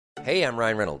Hey, I'm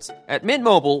Ryan Reynolds. At Mint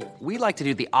Mobile, we like to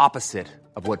do the opposite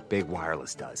of what Big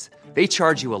Wireless does. They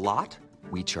charge you a lot,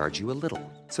 we charge you a little.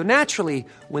 So naturally,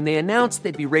 when they announced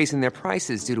they'd be raising their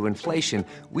prices due to inflation,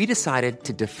 we decided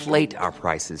to deflate our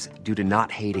prices due to not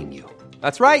hating you.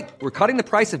 That's right. We're cutting the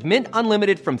price of Mint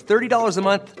Unlimited from $30 a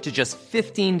month to just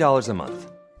 $15 a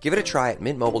month. Give it a try at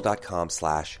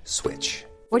mintmobile.com/switch.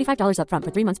 $45 up front for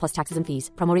 3 months plus taxes and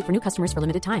fees. Promo rate for new customers for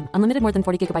limited time. Unlimited more than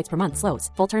 40 gigabytes per month. Slows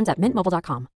full terms at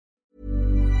mintmobile.com.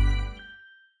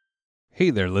 Hey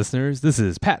there, listeners. This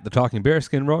is Pat the Talking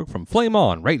Bearskin Rogue from Flame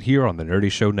On, right here on the Nerdy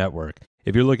Show Network.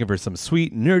 If you're looking for some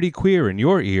sweet, nerdy queer in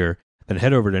your ear, then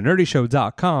head over to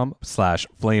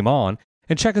nerdyshow.com/flameon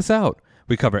and check us out.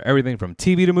 We cover everything from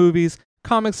TV to movies,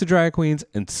 comics to drag queens,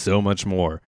 and so much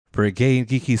more. For a gay and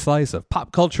geeky slice of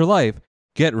pop culture life,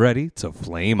 get ready to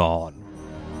flame on.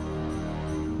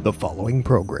 The following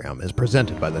program is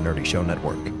presented by the Nerdy Show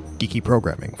Network, geeky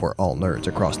programming for all nerds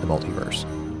across the multiverse.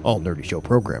 All Nerdy Show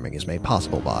programming is made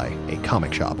possible by A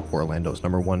Comic Shop, Orlando's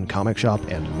 #1 comic shop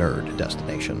and nerd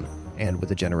destination, and with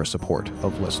the generous support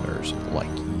of listeners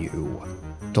like you.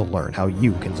 To learn how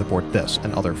you can support this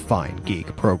and other fine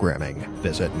geek programming,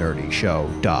 visit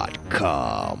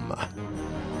nerdyshow.com.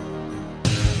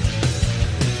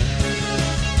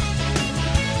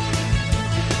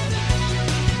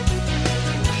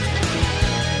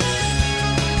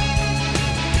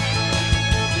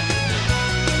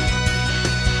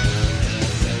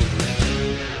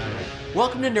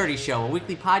 Welcome to Nerdy Show, a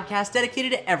weekly podcast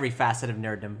dedicated to every facet of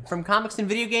nerddom. From comics and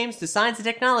video games to science and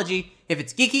technology, if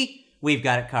it's geeky, we've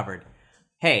got it covered.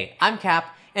 Hey, I'm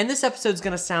Cap, and this episode's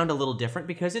going to sound a little different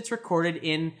because it's recorded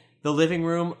in the living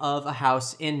room of a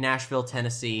house in Nashville,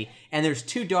 Tennessee, and there's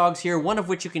 2 dogs here, one of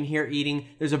which you can hear eating.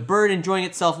 There's a bird enjoying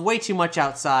itself way too much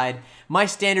outside. My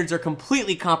standards are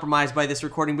completely compromised by this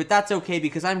recording, but that's okay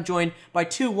because I'm joined by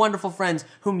 2 wonderful friends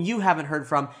whom you haven't heard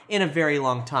from in a very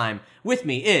long time. With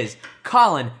me is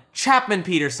Colin Chapman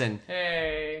Peterson.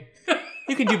 Hey.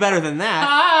 You can do better than that.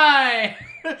 Hi.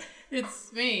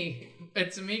 It's me,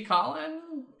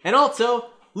 Colin. And also,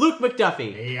 Luke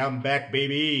McDuffie. Hey, I'm back,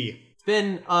 baby. It's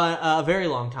been a very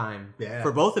long time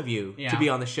for both of you to be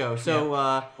on the show.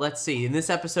 So let's see. In this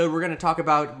episode, we're going to talk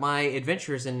about my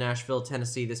adventures in Nashville,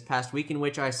 Tennessee this past week, in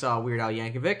which I saw Weird Al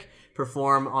Yankovic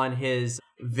perform on his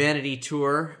Vanity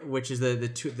Tour, which is the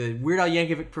Weird Al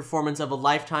Yankovic performance of a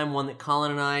lifetime, one that Colin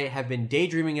and I have been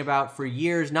daydreaming about for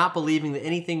years, not believing that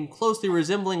anything closely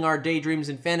resembling our daydreams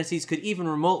and fantasies could even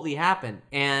remotely happen.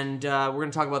 And we're going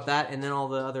to talk about that and then all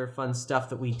the other fun stuff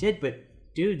that we did. But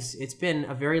dudes, it's been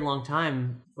a very long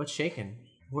time. What's shaking?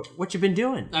 What you been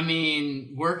doing? I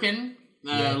mean, working,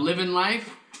 living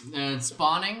life,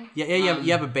 spawning. Yeah,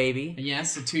 you have a baby.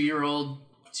 Yes, a 2-year-old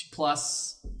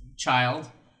plus child.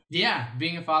 Yeah,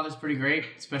 being a father's pretty great,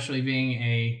 especially being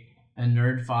a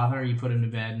nerd father. You put him to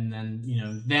bed, and then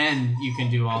then you can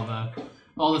do all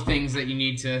the things that you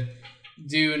need to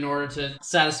do in order to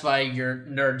satisfy your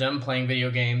nerddom, playing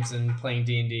video games and playing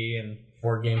D&D and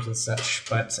board games and such.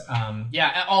 But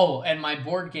and my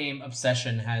board game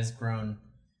obsession has grown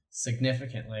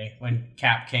significantly. When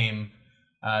Cap came,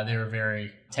 they were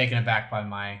very taken aback by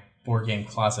my board game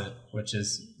closet, which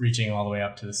is reaching all the way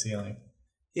up to the ceiling.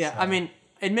 Yeah, so. I mean,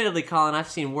 admittedly, Colin, I've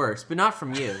seen worse, but not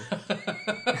from you.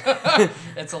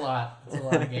 It's a lot. It's a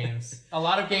lot of games. A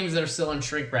lot of games that are still in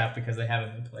shrink wrap because they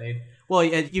haven't been played. Well,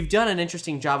 you've done an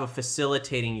interesting job of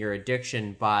facilitating your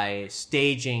addiction by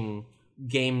staging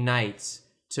game nights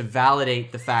to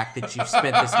validate the fact that you've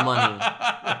spent this money.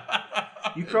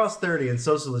 You cross 30 and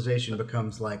socialization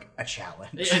becomes like a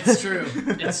challenge. It's true.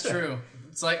 It's true.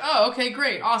 It's like, oh, okay,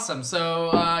 great, awesome.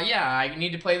 So, I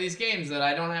need to play these games that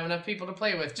I don't have enough people to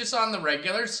play with just on the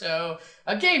regular, so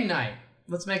a game night.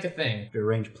 Let's make a thing. You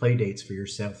arrange play dates for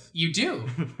yourself. You do.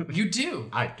 You do.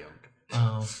 I don't.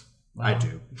 Oh. Well. I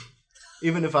do.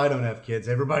 Even if I don't have kids,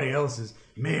 everybody else is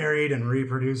married and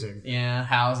reproducing. Yeah,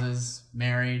 houses,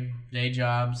 married, day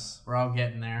jobs. We're all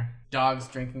getting there. Dogs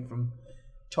drinking from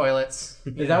toilets.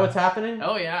 Is that what's happening?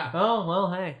 Oh, yeah. Oh,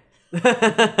 well, hey.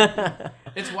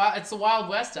 It's wild. It's the Wild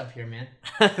West up here, man.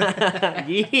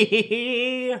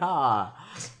 Yeehaw.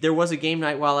 There was a game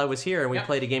night while I was here, and we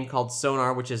played a game called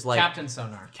Sonar, which is like... Captain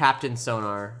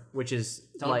Sonar, which is...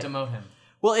 Don't demote him.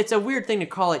 Well, it's a weird thing to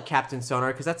call it Captain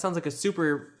Sonar, because that sounds like a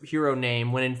superhero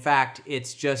name, when in fact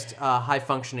it's just a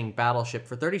high-functioning battleship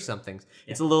for 30-somethings.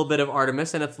 Yeah. It's a little bit of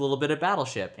Artemis, and it's a little bit of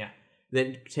Battleship. Yeah.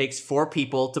 That takes 4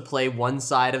 people to play one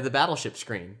side of the battleship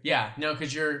screen. Yeah, no,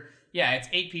 because it's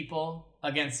 8 people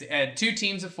against 2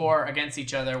 teams of 4 against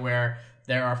each other, where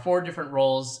there are 4 different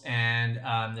roles, and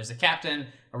there's a captain,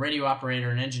 a radio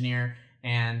operator, an engineer,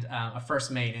 and a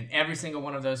first mate, and every single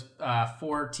one of those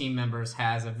 4 team members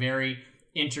has a very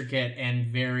intricate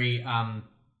and very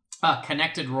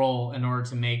connected role in order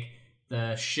to make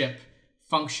the ship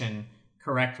function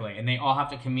correctly, and they all have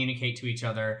to communicate to each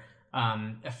other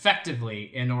effectively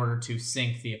in order to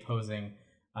sink the opposing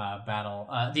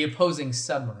the opposing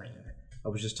submarine. I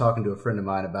was just talking to a friend of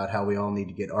mine about how we all need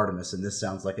to get Artemis, and this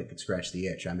sounds like it could scratch the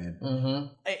itch. I'm in.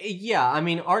 Yeah, I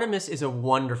mean, Artemis is a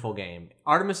wonderful game.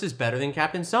 Artemis is better than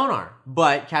Captain Sonar,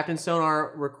 but Captain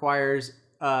Sonar requires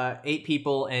 8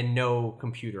 people and no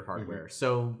computer hardware,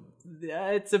 so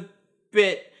it's a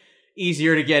bit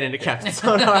easier to get into Captain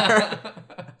Sonar.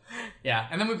 Yeah,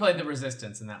 and then we played the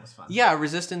Resistance, and that was fun. Yeah,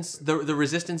 Resistance. The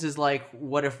Resistance is like,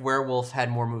 what if Werewolf had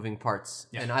more moving parts?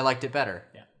 Yeah. And I liked it better.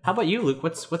 Yeah. How about you, Luke?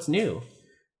 What's new?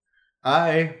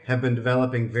 I have been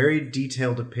developing very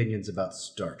detailed opinions about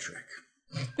Star Trek.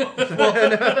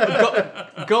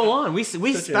 Go on. We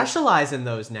specialize in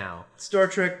those now. Star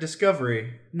Trek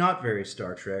Discovery, not very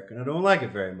Star Trek, and I don't like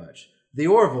it very much. The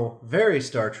Orville, very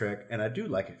Star Trek, and I do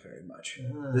like it very much.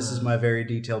 This is my very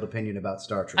detailed opinion about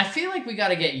Star Trek. I feel like we got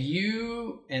to get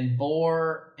you and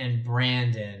Boar and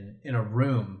Brandon in a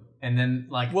room, and then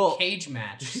cage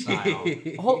match style.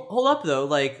 Hold up though,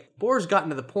 like Boar's gotten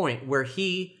to the point where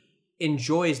he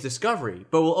enjoys Discovery,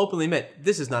 but will openly admit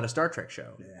this is not a Star Trek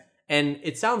show. Yeah. And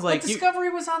it sounds like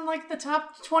Discovery was on like the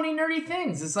top 20 nerdy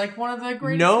things. It's like one of the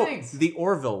greatest things. No, the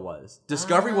Orville was.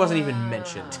 Discovery wasn't even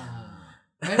mentioned.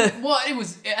 Well, it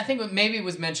was. I think maybe it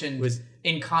was mentioned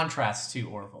in contrast to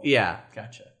Orville. Yeah,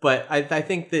 gotcha. But I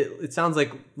think that it sounds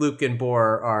like Luke and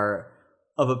Boar are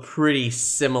of a pretty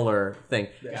similar thing.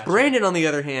 Gotcha. Brandon, on the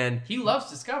other hand, he loves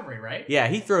Discovery, right? Yeah,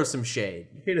 he throws some shade.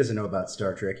 He doesn't know about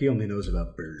Star Trek. He only knows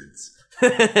about birds.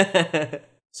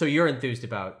 So you're enthused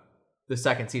about the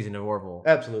second season of Orville?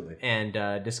 Absolutely.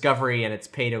 And Discovery and its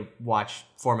pay-to-watch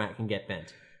format can get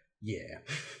bent. Yeah.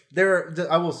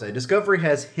 I will say, Discovery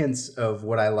has hints of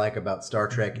what I like about Star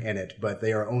Trek in it, but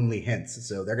they are only hints,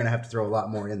 so they're going to have to throw a lot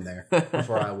more in there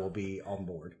before I will be on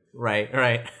board.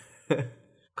 Right.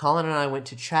 Colin and I went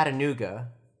to Chattanooga,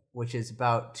 which is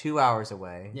about 2 hours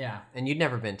away. Yeah. And you'd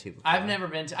never been to before. I've never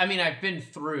been to... I mean, I've been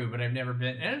through, but I've never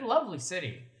been... And it's a lovely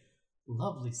city.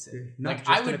 Lovely city. Not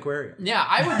just an aquarium. Yeah,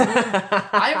 I would move...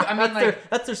 I mean,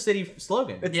 that's their city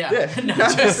slogan. Not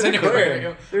just an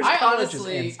aquarium. I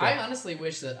honestly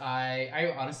wish that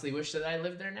I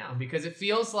lived there now, because it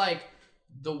feels like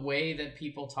the way that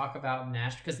people talk about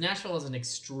Nashville, because Nashville is an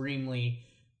extremely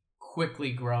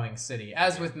quickly growing city,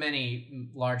 as with many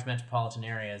large metropolitan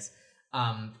areas.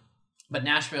 But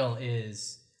Nashville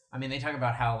is, I mean, they talk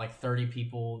about how like 30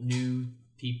 new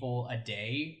people a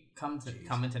day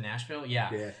come into Nashville.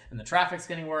 Yeah. And the traffic's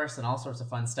getting worse and all sorts of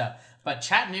fun stuff. But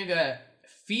Chattanooga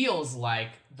feels like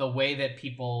the way that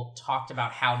people talked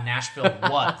about how Nashville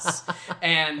was.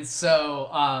 And so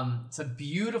it's a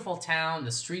beautiful town.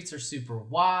 The streets are super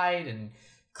wide and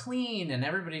clean, and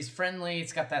everybody's friendly.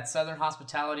 It's got that Southern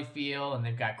hospitality feel, and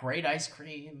they've got great ice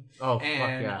cream. Oh, and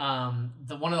fuck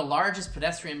yeah. One of the largest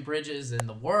pedestrian bridges in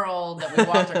the world that we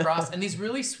walked across, and these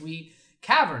really sweet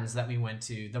caverns that we went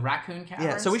to, the Raccoon Caverns.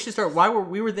 Yeah, so we should start.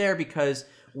 We were there because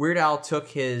Weird Al took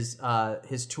his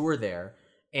tour there,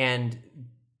 and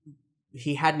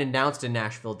he hadn't announced a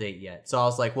Nashville date yet. So I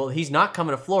was like, well, he's not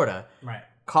coming to Florida. Right.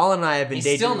 Colin and I have been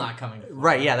He's still not coming to Florida.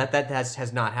 Right, yeah, that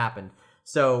has not happened.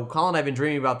 So Colin and I have been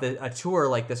dreaming about a tour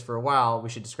like this for a while. We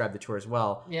should describe the tour as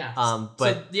well. Yeah.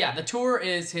 The tour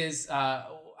is his, I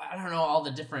don't know all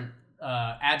the different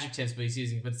adjectives but he's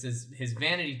using, but it's his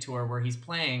vanity tour where he's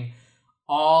playing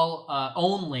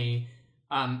only,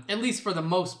 at least for the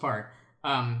most part,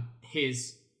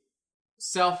 his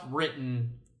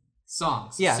self-written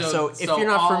songs. Yeah, so if you're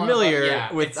not familiar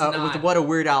with what a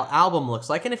Weird Al album looks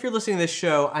like, and if you're listening to this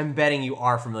show, I'm betting you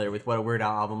are familiar with what a Weird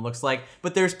Al album looks like,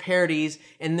 but there's parodies,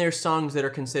 and there's songs that are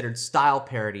considered style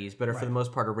parodies, but are for the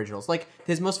most part originals. Like,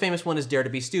 his most famous one is Dare to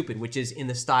Be Stupid, which is in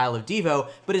the style of Devo,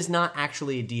 but is not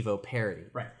actually a Devo parody.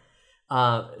 Right.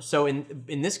 So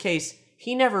in this case,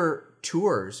 he never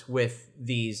tours with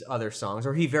these other songs,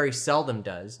 or he very seldom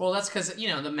does. Well, that's because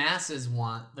the masses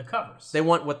want the covers. They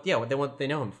want what they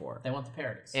know him for. They want the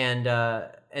parodies.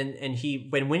 And he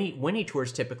when he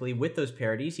tours, typically with those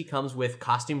parodies, he comes with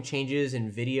costume changes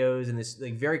and videos and this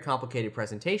like very complicated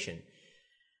presentation.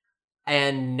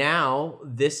 And now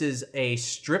this is a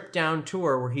stripped down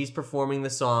tour where he's performing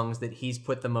the songs that he's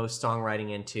put the most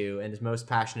songwriting into and is most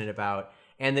passionate about,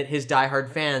 and that his diehard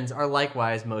fans are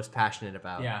likewise most passionate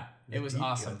about. Yeah. It was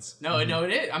awesome. No, it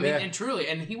is. I mean, and truly,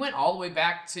 and he went all the way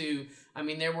back to. I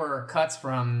mean, there were cuts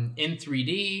from In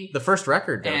 3D, the first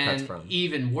record there were and cuts from.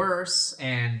 Even Worse,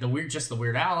 and the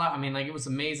Weird Al. I mean, like it was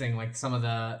amazing. Like some of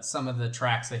the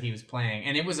tracks that he was playing,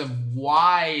 and it was a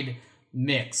wide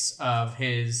mix of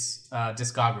his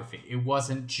discography. It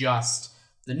wasn't just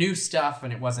the new stuff,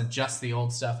 and it wasn't just the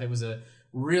old stuff. It was a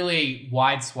really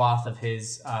wide swath of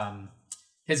his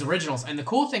originals. And the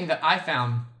cool thing that I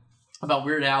found about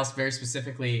Weird Al's very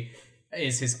specifically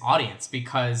is his audience,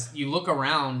 because you look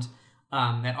around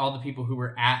at all the people who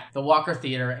were at the Walker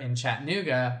Theater in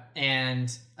Chattanooga,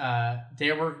 and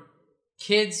there were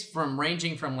kids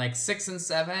ranging from like 6 and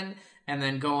 7, and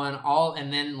then going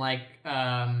and then like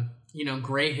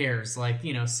gray hairs, like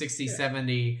 60,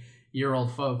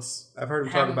 70-year-old folks. I've heard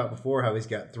him talk about before how he's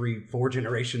got 3-4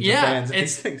 generations of fans.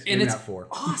 It's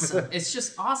awesome. It's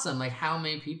just awesome, like how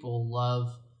many people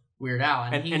love Weird Al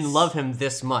and love him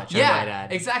this much. I might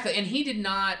add. Exactly. And he did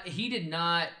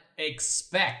not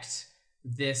expect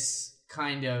this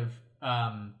kind of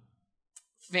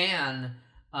fan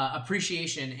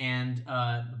appreciation and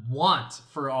want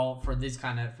for this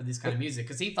kind of music,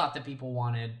 because he thought that people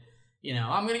wanted,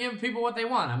 I'm going to give people what they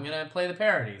want. I'm going to play the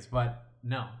parodies, but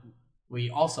no. We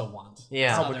also want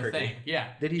this other thing.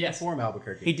 Yeah. Did he perform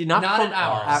Albuquerque? He did not perform at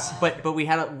ours. But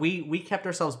we kept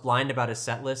ourselves blind about his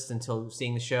set list until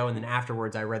seeing the show, and then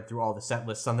afterwards I read through all the set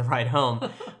lists on the ride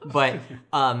home. But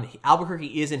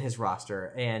Albuquerque is in his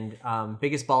roster, and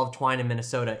Biggest Ball of Twine in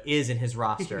Minnesota is in his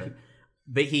roster.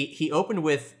 But he opened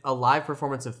with a live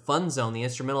performance of Fun Zone, the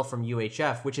instrumental from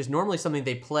UHF, which is normally something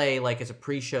they play like as a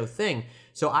pre-show thing.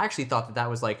 So I actually thought that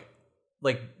was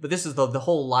but this is the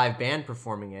whole live band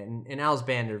performing it, and Al's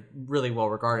band are really well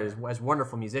regarded as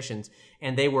wonderful musicians,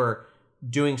 and they were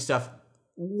doing stuff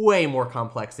way more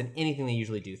complex than anything they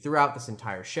usually do throughout this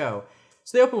entire show.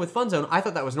 So they opened with Fun Zone. I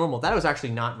thought that was normal. That was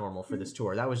actually not normal for this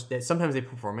tour. Sometimes they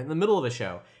perform it in the middle of a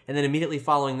show, and then immediately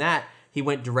following that, he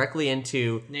went directly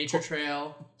into Nature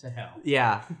Trail to Hell.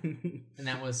 Yeah, and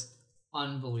that was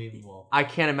unbelievable. I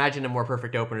can't imagine a more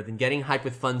perfect opener than getting hyped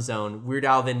with Fun Zone, Weird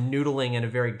Al then noodling in a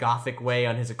very gothic way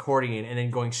on his accordion, and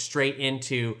then going straight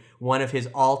into one of his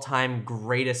all-time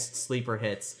greatest sleeper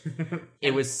hits.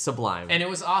 It was sublime. And it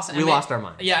was awesome. We lost our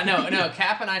minds. Yeah, no.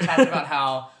 Cap and I talked about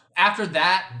how after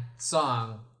that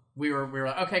song, we were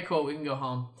like, okay, cool, we can go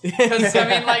home. Because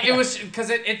it was because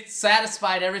it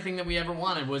satisfied everything that we ever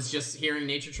wanted, was just hearing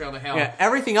Nature Trail to Hell. Yeah,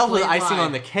 everything else was icing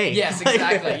on the cake. Yes,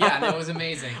 exactly. Yeah, and it was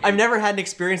amazing. I've never had an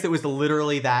experience that was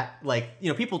literally that,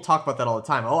 people talk about that all the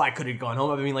time. Oh, I could have gone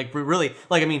home. Really,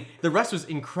 the rest was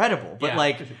incredible. But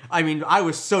I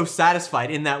was so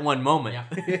satisfied in that one moment.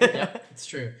 Yeah, it's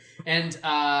true. And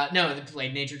they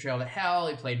played Nature Trail to Hell.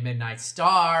 He played Midnight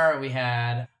Star. We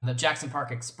had the Jackson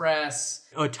Park Express.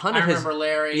 Oh, I remember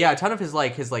Larry. Yeah, a ton of his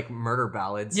murder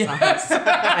ballads. Yes.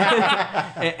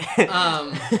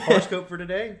 Horoscope for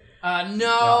today?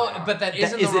 No, but that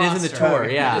is in the roster. It is in the tour,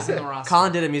 yeah. It is in the roster.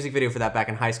 Colin did a music video for that back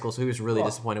in high school, so he was really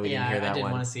disappointed we didn't hear that one. I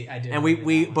did want to see. And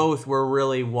we both were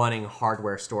really wanting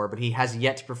Hardware Store, but he has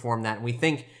yet to perform that, and we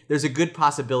think there's a good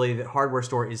possibility that Hardware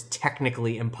Store is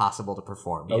technically impople to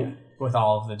perform. Yeah. With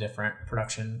all of the different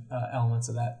production elements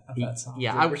of that song.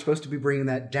 Yeah, we're supposed to be bringing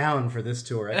that down for this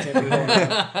tour. I can't do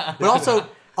that. But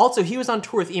also, he was on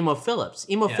tour with Emo Phillips.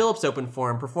 Emo Phillips opened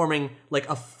for him, performing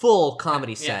a full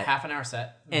comedy set. Yeah, half an hour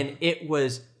set. And it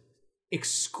was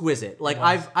exquisite.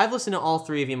 I've listened to all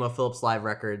 3 of Emo Phillips' live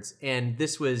records, and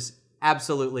this was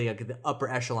absolutely the upper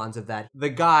echelons of that. The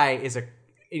guy is an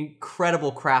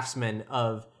incredible craftsman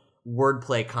of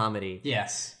wordplay comedy.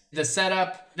 Yes. The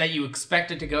setup that you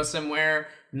expected to go somewhere,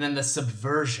 and then the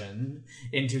subversion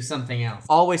into something else.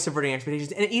 Always subverting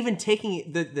expectations, and even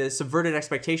taking the subverted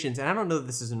expectations, and I don't know that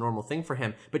this is a normal thing for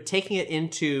him, but taking it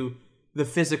into the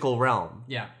physical realm.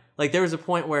 Yeah. There was a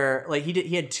point where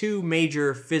he had 2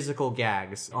 major physical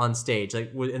gags on stage.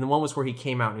 And the one was where he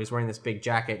came out and he was wearing this big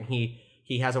jacket, and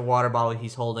he has a water bottle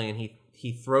he's holding, and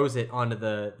he throws it onto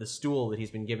the stool that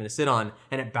he's been given to sit on,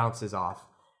 and it bounces off.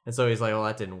 And so he's like, oh,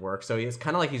 that didn't work. So it's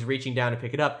kind of like he's reaching down to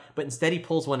pick it up, but instead he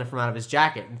pulls one from out of his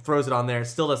jacket and throws it on there. It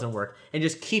still doesn't work. And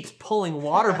just keeps pulling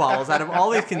water bottles out of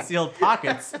all these concealed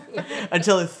pockets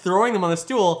until he's throwing them on the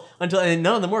stool, and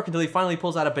none of them work until he finally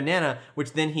pulls out a banana,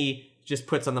 which then he just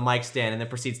puts on the mic stand and then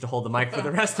proceeds to hold the mic for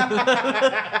the rest of it.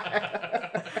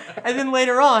 And then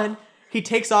later on, he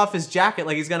takes off his jacket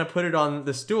like he's going to put it on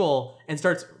the stool and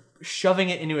starts shoving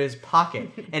it into his pocket,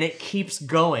 and it keeps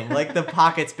going. The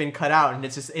pocket's been cut out, and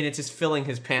it's just filling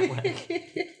his pant leg.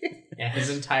 Yeah,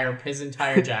 his entire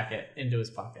jacket into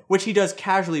his pocket, which he does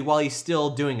casually while he's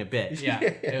still doing a bit. Yeah,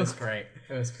 it was great.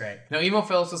 It was great. No, Emo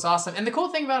Phillips was awesome. And the cool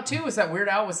thing about it, too, is that Weird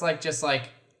Al was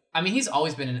he's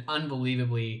always been an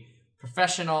unbelievably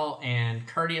professional and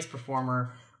courteous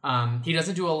performer. He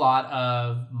doesn't do a lot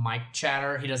of mic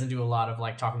chatter. He doesn't do a lot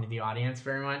of talking to the audience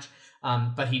very much.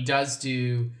 But he does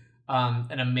do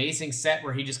an amazing set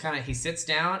where he just he sits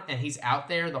down and he's out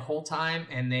there the whole time,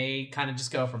 and they kind of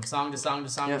just go from song to song to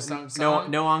song to song to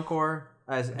song. No encore.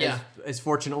 As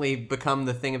fortunately become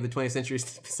the thing of the 20th century to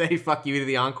say "fuck you" to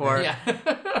the encore. Yeah,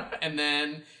 and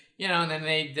then and then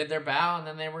they did their bow, and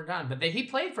then they were done. But he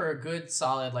played for a good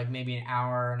solid maybe an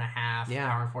hour and a half,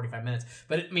 hour and 45 minutes.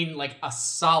 But a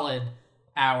solid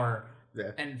hour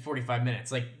and 45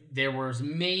 minutes. There was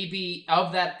maybe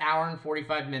of that hour and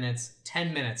 45 minutes,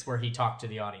 10 minutes where he talked to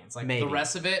the audience. The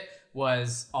rest of it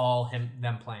was all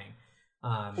them playing.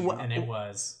 And it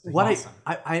was awesome.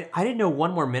 I didn't know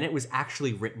one more minute was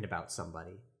actually written about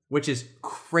somebody, which is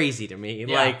crazy to me.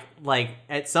 Yeah.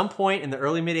 At some point in the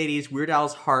early mid 80s, Weird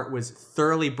Al's heart was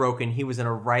thoroughly broken. He was in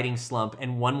a writing slump,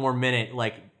 and one more minute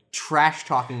trash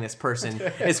talking this person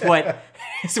is what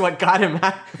got him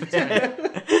out of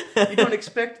it. You don't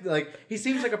expect he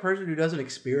seems like a person who doesn't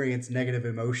experience negative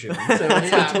emotion, so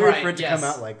it's weird for it to come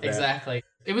out like that. Exactly.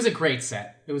 It was a great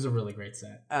set. It was a really great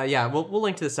set. We'll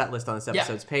link to the set list on this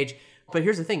episode's page. But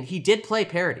here's the thing: he did play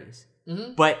parodies,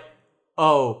 mm-hmm. but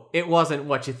it wasn't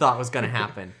what you thought was going to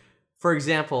happen. For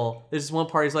example, there's this one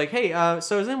part. He's like, "Hey,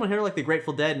 so is anyone here the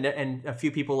Grateful Dead?" And a few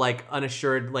people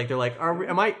unassured, they're like,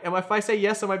 if I say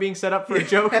yes, am I being set up for a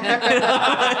joke? He's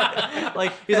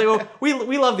like, "Well,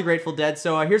 we love the Grateful Dead,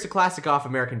 so here's a classic off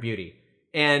American Beauty."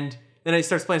 And then he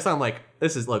starts playing a song. I'm like,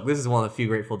 this is one of the few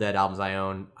Grateful Dead albums I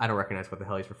own. I don't recognize what the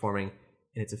hell he's performing,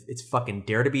 and it's fucking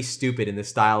Dare to Be Stupid in the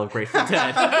style of Grateful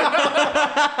Dead.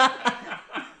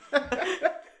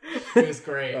 It was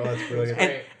great. Oh, that's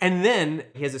brilliant. And then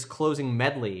he has this closing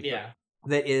medley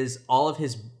that is all of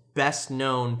his best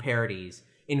known parodies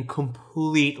in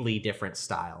completely different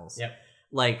styles. Yep.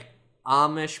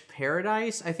 Amish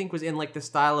Paradise, I think, was in the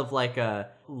style of a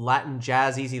Latin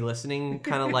jazz easy listening,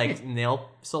 kind of nail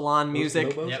salon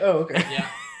music. Yep. Oh, okay. Yeah.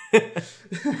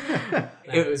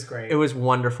 It was great. It was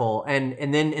wonderful.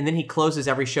 And then he closes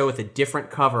every show with a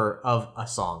different cover of a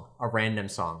song, a random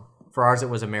song. For ours, it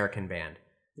was American Band.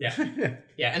 Yeah.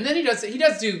 Yeah. And then he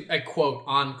does do a quote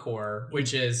encore,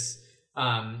 which is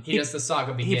he does The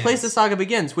Saga Begins. He plays The Saga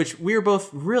Begins, which we were both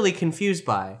really confused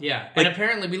by. Yeah. And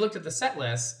apparently we looked at the set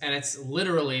list, and it's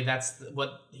literally that's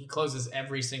what he closes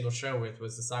every single show with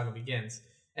was The Saga Begins.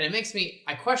 And it makes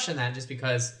I question that just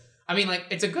because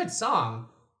it's a good song,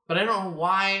 but I don't know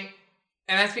why.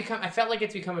 And I felt like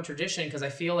it's become a tradition because I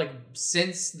feel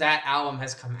since that album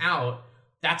has come out,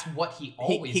 that's what he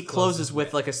always he closes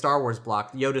with a Star Wars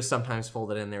block. Yoda's sometimes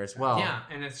folded in there as well. Yeah,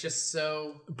 and it's just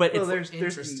so there's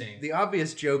interesting. The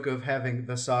obvious joke of having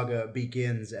The Saga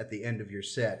Begins at the end of your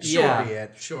set.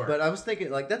 Sure. But I was thinking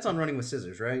that's on Running with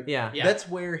Scissors, right? Yeah. That's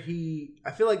where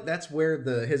I feel like that's where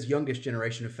his youngest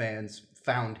generation of fans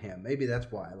found him. Maybe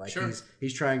that's why.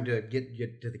 He's trying to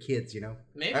get to the kids,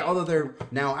 Maybe. Although they're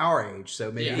now our age,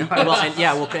 so maybe not.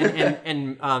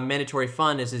 and Mandatory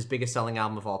Fun is his biggest selling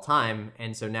album of all time,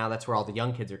 and so now that's where all the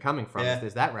young kids are coming from.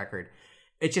 Is that record?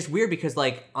 It's just weird because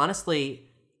honestly,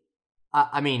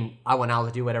 I want Al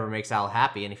to do whatever makes Al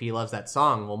happy, and if he loves that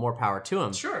song, well, more power to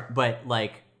him. Sure. But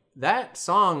that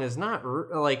song is not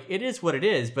it is what it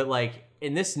is, but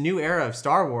in this new era of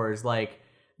Star Wars,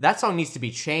 that song needs to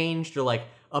be changed or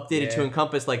updated to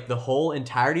encompass the whole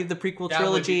entirety of the prequel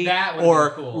trilogy, or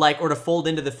cool. or to fold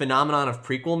into the phenomenon of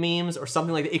prequel memes or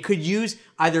something like that. It could use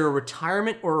either a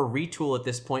retirement or a retool at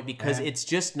this point because it's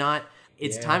just not.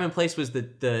 Its time and place was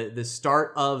the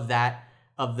start of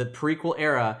the prequel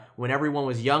era when everyone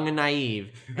was young and naive,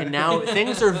 and now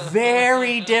things are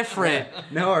very different.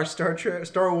 Now our Star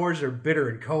Wars are bitter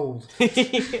and cold.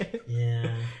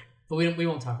 Yeah, but we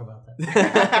won't talk about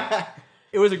that.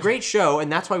 It was a great show, and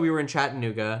that's why we were in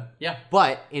Chattanooga. Yeah.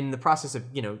 But in the process of,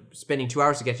 spending 2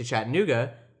 hours to get to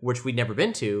Chattanooga, which we'd never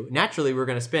been to, naturally we were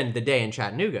going to spend the day in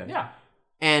Chattanooga. Yeah.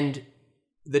 And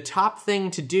the top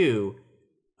thing to do,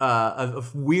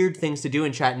 of weird things to do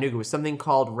in Chattanooga, was something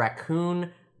called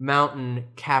Raccoon Mountain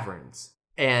Caverns.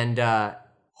 And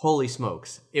holy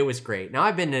smokes, it was great. Now,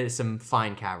 I've been to some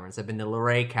fine caverns. I've been to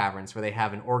Luray Caverns, where they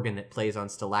have an organ that plays on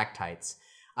stalactites.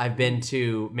 I've been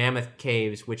to Mammoth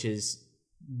Caves, which is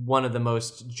one of the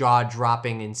most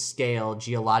jaw-dropping in scale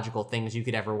geological things you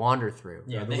could ever wander through.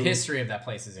 Yeah, the history of that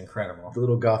place is incredible. The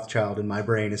little goth child in my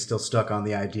brain is still stuck on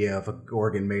the idea of an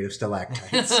organ made of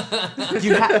stalactites.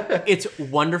 It's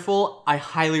wonderful. I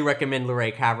highly recommend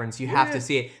Luray Caverns. You have to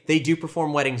see it. They do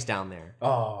perform weddings down there.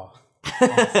 Oh.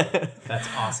 Awesome. That's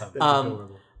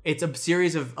awesome. It's a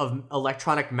series of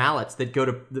electronic mallets that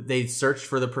they search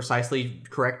for the precisely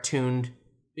correct tuned,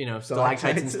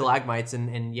 stalactites and stalagmites,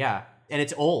 and yeah. And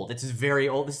it's old. It's very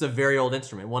old. This is a very old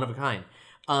instrument, one of a kind.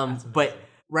 But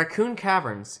Raccoon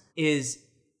Caverns is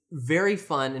very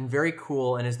fun and very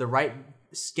cool, and is the right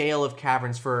scale of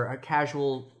caverns for a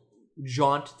casual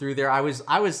jaunt through there. I was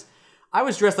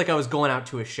dressed like I was going out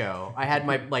to a show. I had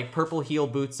my purple heel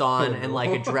boots on and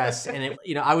a dress, and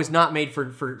I was not made for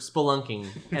spelunking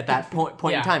at that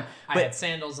point in time. But I had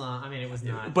sandals on. I mean, it was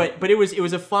not. But it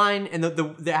was a fine, and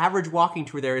the average walking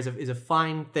tour there is a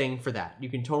fine thing for that. You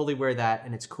can totally wear that,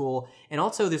 and it's cool. And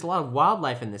also, there's a lot of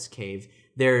wildlife in this cave.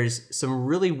 There's some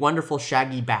really wonderful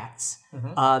shaggy bats.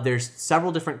 Mm-hmm. There's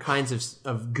several different kinds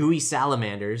of gooey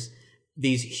salamanders.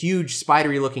 These huge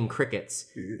spidery-looking crickets,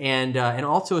 and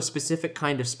also a specific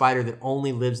kind of spider that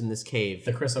only lives in this cave.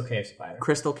 The crystal cave spider.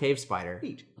 Crystal cave spider.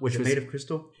 Neat. Which is made of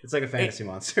crystal? It's like a fantasy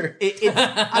monster.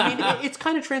 It's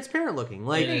kind of transparent looking.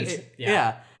 Like, it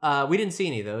is. We didn't see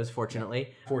any of those,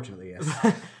 fortunately. Fortunately,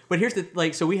 yes. But here's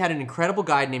so we had an incredible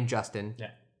guide named Justin.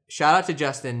 Yeah. Shout out to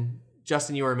Justin.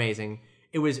 Justin, you were amazing.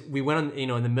 We went on,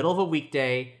 in the middle of a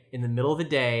weekday, in the middle of the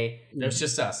day. It was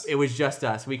just us. It was just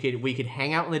us. We could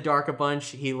hang out in the dark a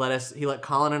bunch. He let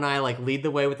Colin and I lead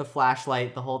the way with the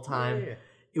flashlight the whole time. Yeah.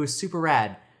 It was super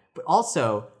rad. But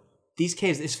also, these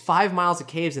caves, there's 5 miles of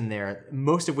caves in there,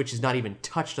 most of which is not even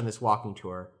touched on this walking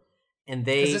tour. And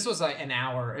because this was an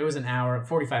hour, it was an hour,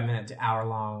 45-minute to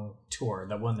hour-long tour,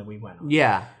 the one that we went on.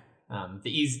 Yeah. The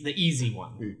easy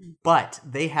one. But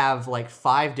they have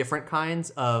 5 different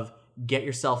kinds of get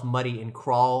yourself muddy and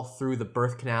crawl through the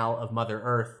birth canal of Mother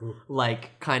Earth,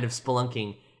 kind of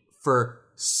spelunking for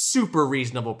super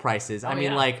reasonable prices. I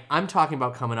mean, I'm talking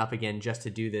about coming up again just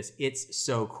to do this. It's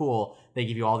so cool. They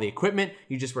give you all the equipment.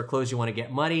 You just wear clothes you want to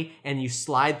get muddy, and you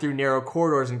slide through narrow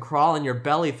corridors and crawl on your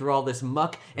belly through all this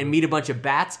muck and meet a bunch of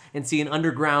bats and see an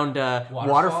underground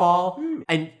waterfall.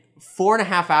 And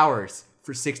 4.5 hours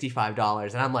for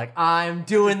 $65. And I'm like, I'm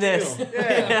doing this.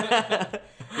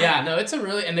 Yeah, no, it's a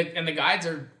really and the guides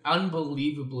are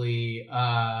unbelievably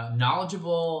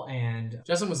knowledgeable, and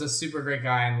Justin was a super great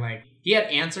guy, and he had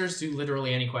answers to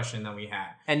literally any question that we had,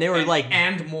 and they were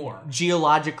and more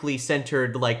geologically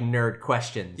centered nerd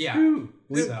questions. Yeah,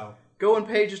 so go on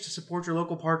pages to support your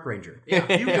local park ranger.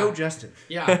 Yeah, you go, Justin.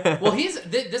 Yeah, well, he's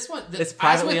this one. It's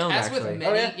privately owned, as with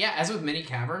many, as with many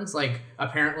caverns,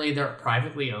 apparently they're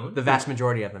privately owned. The vast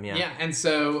majority of them, yeah. Yeah, and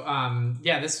so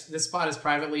this spot is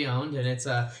privately owned, and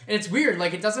it's weird.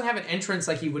 It doesn't have an entrance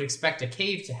like you would expect a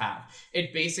cave to have.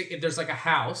 There's a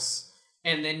house,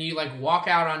 and then you walk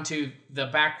out onto the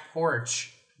back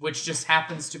porch, which just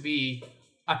happens to be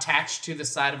attached to the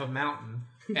side of a mountain.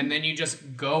 And then you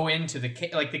just go into the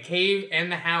cave. The cave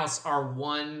and the house are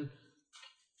one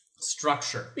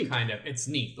structure, kind of. It's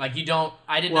neat. I did not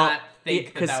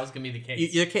think that was going to be the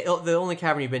case. The only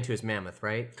cavern you've been to is Mammoth,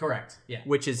 right? Correct, yeah.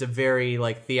 Which is a very,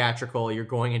 theatrical, you're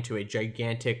going into a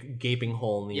gigantic gaping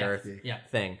hole in the earth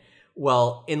thing.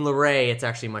 Well, in Luray, it's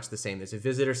actually much the same. There's a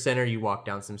visitor center, you walk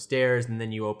down some stairs, and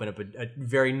then you open up a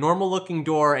very normal-looking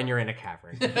door, and you're in a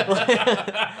cavern.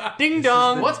 Ding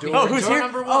dong! Who's here?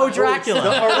 Number 1? Oh, Dracula!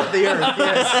 The heart of the earth,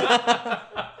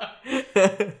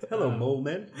 yes. Hello, mole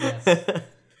man. Yes.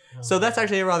 So that's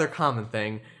actually a rather common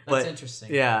thing. That's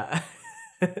interesting. Yeah.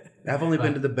 I've only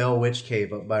been to the Bell Witch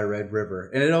Cave up by Red River,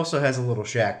 and it also has a little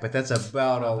shack, but that's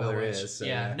about all there is. So.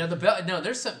 Yeah. No,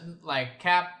 there's some,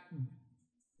 Cap...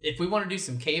 If we want to do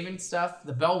some caving stuff,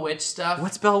 the Bell Witch stuff.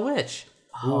 What's Bell Witch?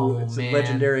 Oh, it's man. a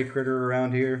legendary critter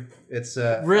around here. It's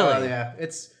really, yeah.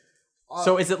 It's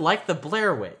so. Is it like the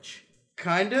Blair Witch?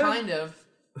 Kind of. Kind of.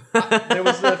 There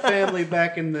was a family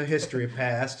back in the history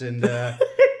past, and I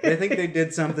think they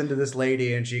did something to this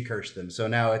lady, and she cursed them. So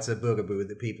now it's a boogaboo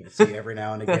that people see every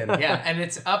now and again. Yeah, and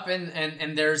it's up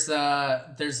and there's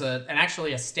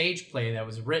actually a stage play that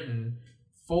was written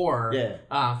for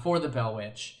the Bell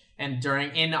Witch. And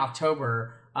in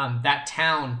October, that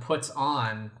town puts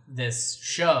on this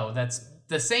show that's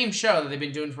the same show that they've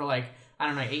been doing for 8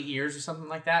 years or something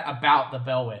like that about the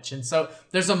Bell Witch. And so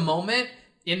there's a moment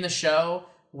in the show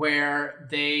where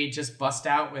they just bust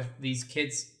out with these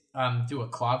kids do a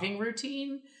clogging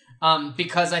routine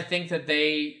because I think that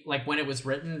they, when it was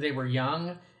written, they were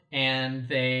young and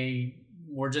they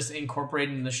were just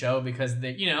incorporating the show because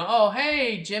they, oh,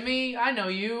 hey, Jimmy, I know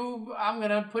you. I'm going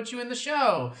to put you in the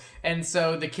show. And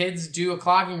so the kids do a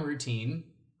clogging routine,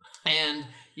 and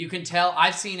You can tell.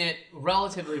 I've seen it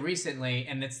relatively recently,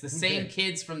 and it's the same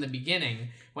kids from the beginning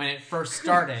when it first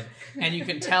started. And you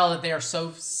can tell that they are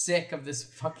so sick of this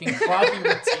fucking clogging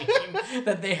routine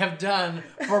that they have done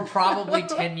for probably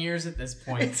 10 years at this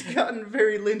point. It's gotten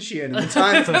very Lynchian in the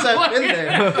time since I've been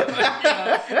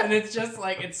there. And it's just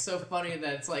like, it's so funny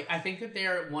that it's like, I think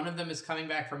that one of them is coming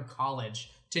back from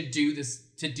college to do this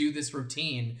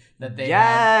routine that they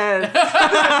have.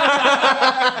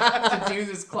 To do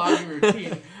this clogging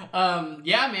routine.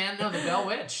 Yeah, man, no, the Bell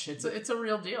Witch. It's a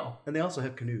real deal. And they also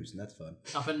have canoes, and that's fun.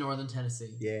 Up in northern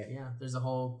Tennessee. Yeah. Yeah. There's a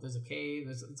cave,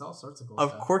 it's all sorts of cool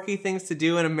Of stuff. quirky things to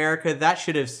do in America, that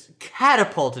should have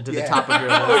catapulted to the top of your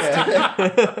list.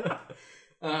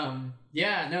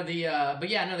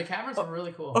 The caverns were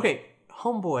really cool. Okay,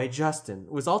 homeboy Justin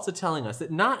was also telling us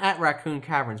that not at Raccoon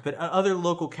Caverns, but at other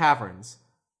local caverns,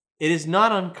 it is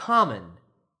not uncommon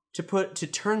to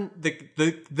turn the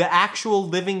actual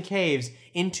living caves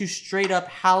into straight up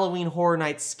Halloween Horror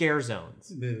Nights scare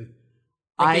zones.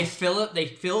 They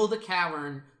fill the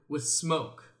cavern with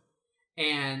smoke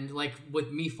and like with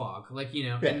fog,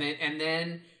 and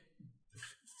then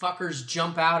fuckers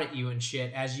jump out at you and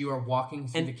shit as you are walking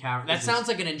through the cavern. That sounds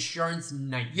like an insurance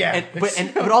nightmare.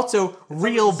 Yeah. But also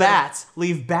real bats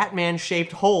leave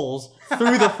Batman-shaped holes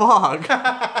through the fog.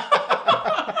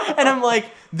 And I'm like,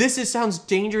 sounds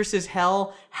dangerous as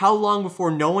hell. How long before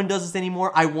no one does this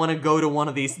anymore? I want to go to one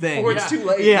of these things. Before it's too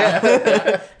late.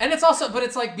 Yeah. And it's also, but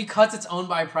it's like, because it's owned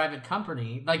by a private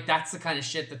company, like that's the kind of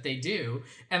shit that they do.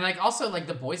 And like also like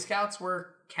the Boy Scouts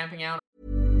were camping out.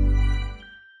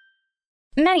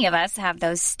 Many of us have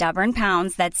those stubborn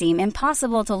pounds that seem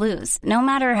impossible to lose, no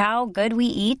matter how good we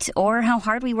eat or how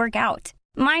hard we work out.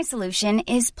 My solution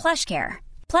is PlushCare.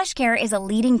 PlushCare is a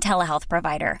leading telehealth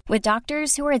provider with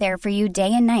doctors who are there for you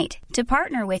day and night to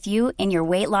partner with you in your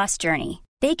weight loss journey.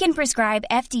 They can prescribe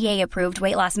FDA-approved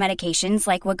weight loss medications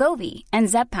like Wegovy and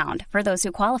Zepbound for those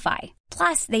who qualify.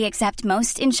 Plus, they accept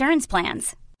most insurance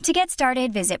plans. To get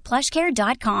started, visit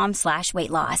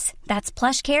plushcare.com/weightloss. That's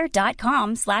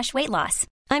plushcare.com/weightloss.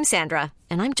 I'm Sandra,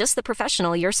 and I'm just the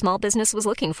professional your small business was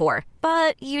looking for.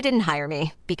 But you didn't hire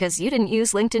me because you didn't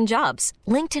use LinkedIn Jobs.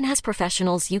 LinkedIn has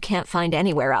professionals you can't find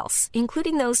anywhere else,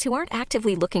 including those who aren't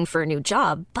actively looking for a new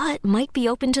job, but might be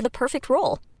open to the perfect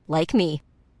role, like me.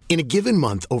 In a given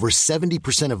month, over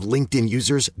 70% of LinkedIn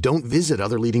users don't visit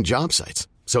other leading job sites.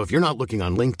 So if you're not looking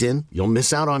on LinkedIn, you'll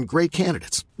miss out on great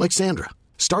candidates like Sandra.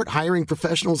 Start hiring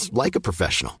professionals like a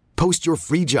professional. Post your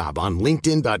free job on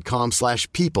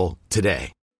linkedin.com/people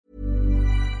today.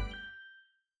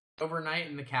 Overnight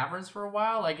in the caverns for a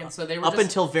while, and so they were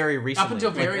until very recently.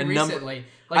 Recently.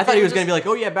 I thought he was going to be like,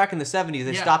 oh yeah, back in the 70s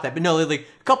they stopped that, but no, like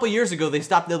a couple years ago they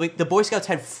stopped. The Boy Scouts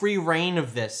had free reign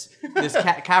of this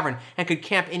cavern and could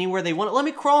camp anywhere they wanted. Let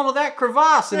me crawl into that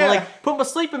crevasse and put my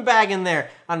sleeping bag in there.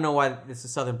 I don't know why this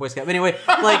is Southern Boy Scout, but anyway,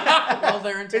 well,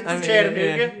 they're into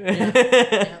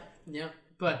Chattanooga. Yeah.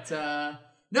 But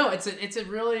no,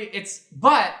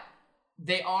 but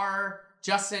they are.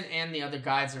 Justin and the other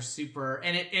guides are super,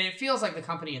 and it feels like the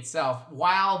company itself,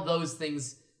 while those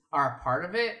things are a part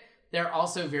of it, they're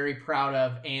also very proud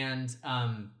of and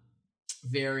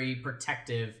very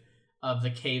protective of the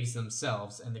caves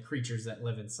themselves and the creatures that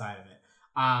live inside of it.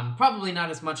 Probably not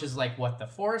as much as like what the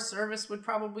Forest Service would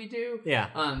probably do. Yeah.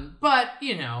 But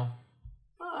it's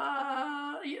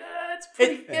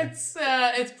pretty.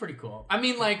 It's pretty cool. I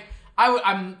mean, like.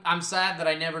 I'm sad that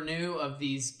I never knew of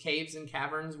these caves and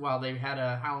caverns while they had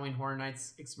a Halloween Horror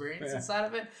Nights experience inside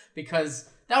of it, because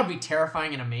that would be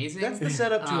terrifying and amazing. That's the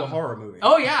setup to a horror movie.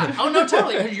 Oh yeah. Oh no,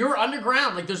 totally. You're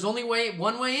underground. Like there's only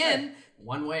one way in,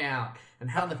 one way out. And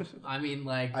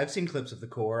I've seen clips of the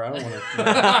core. I don't want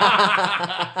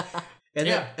to. And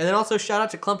then also shout out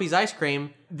to Clumpy's Ice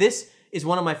Cream. This is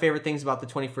one of my favorite things about the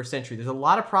 21st century. There's a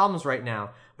lot of problems right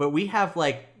now, but we have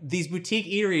like these boutique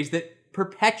eateries that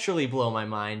perpetually blow my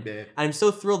mind. Yeah. I'm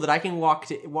so thrilled that I can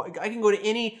go to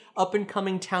any up and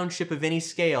coming township of any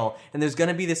scale, and there's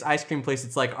gonna be this ice cream place.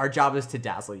 It's like, our job is to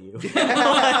dazzle you. Yeah,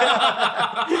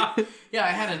 I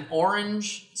had an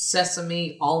orange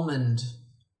sesame almond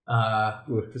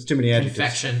there's too many adjectives.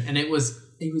 confection, and it was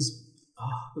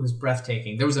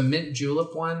breathtaking. There was a mint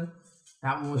julep one.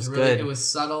 That one was really good. It was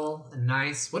subtle and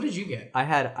nice. What did you get? I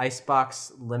had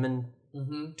Icebox lemon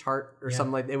tart or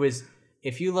something like that. It was.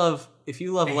 If you love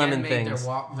lemon things,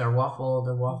 their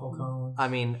waffle cone. I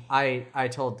mean, I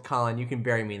told Colin, you can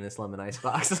bury me in this lemon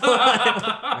icebox.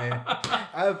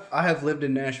 I have lived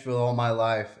in Nashville all my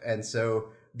life, and so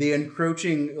the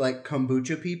encroaching like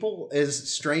kombucha people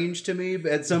is strange to me,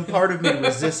 and some part of me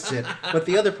resists it, but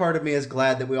the other part of me is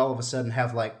glad that we all of a sudden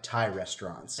have like Thai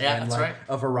restaurants and like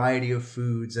a variety of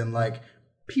foods and like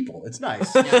people. It's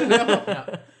nice.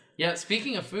 Yeah,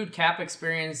 speaking of food, Cap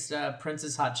experienced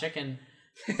Prince's Hot Chicken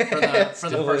for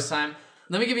the first time.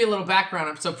 Let me give you a little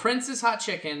background. So Prince's Hot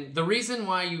Chicken, the reason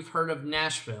why you've heard of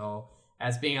Nashville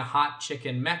as being a hot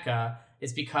chicken mecca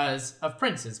is because of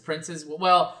Prince's.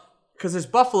 Because there's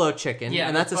buffalo chicken,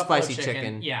 and that's a spicy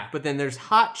chicken. Yeah. But then there's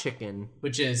hot chicken,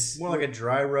 which is more like a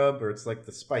dry rub, or it's like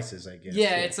the spices, I guess.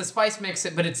 Yeah, it's a spice mix,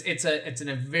 but it's in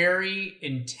a very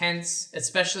intense,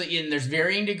 especially there's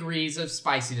varying degrees of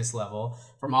spiciness level,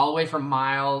 from all the way from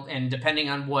mild, and depending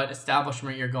on what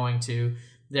establishment you're going to,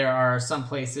 there are some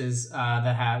places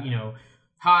that have,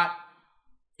 hot,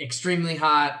 extremely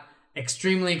hot,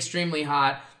 extremely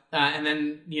hot. And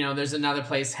then, there's another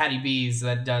place, Hattie B's,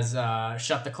 that does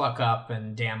Shut the Cluck Up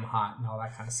and Damn Hot and all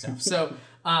that kind of stuff. So,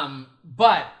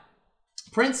 but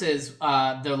Prince's,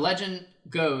 the legend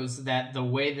goes that the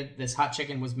way that this hot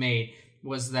chicken was made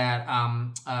was that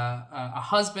a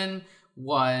husband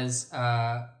was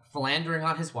philandering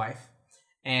on his wife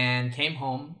and came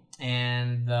home,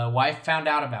 and the wife found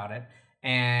out about it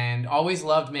and always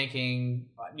loved making,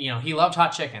 he loved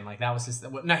hot chicken. Like that was his,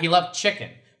 he loved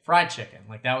chicken. Fried chicken,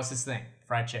 like that was his thing,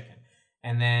 fried chicken.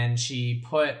 And then she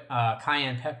put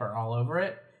cayenne pepper all over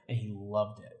it, and he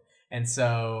loved it. And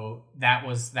so that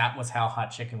was how hot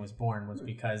chicken was born, was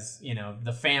because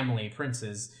the family,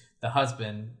 Prince's, the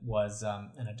husband was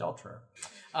an adulterer.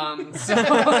 So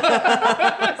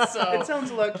it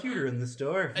sounds a lot cuter in the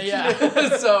store.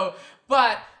 Yeah.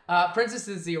 But Prince's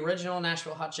is the original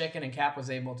Nashville hot chicken, and Cap was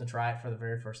able to try it for the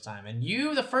very first time. And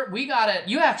we got it.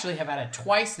 You actually have had it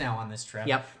twice now on this trip.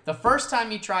 Yep. The first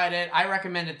time you tried it, I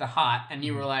recommended the hot, and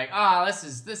you were like,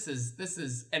 this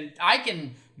is, and I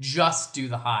can just do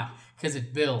the hot because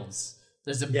it builds.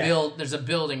 There's a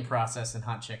building process in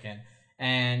hot chicken.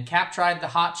 And Cap tried the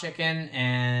hot chicken,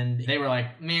 and they were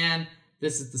like, man,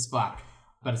 this is the spot,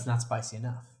 but it's not spicy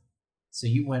enough. So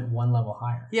you went one level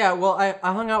higher. Yeah, well,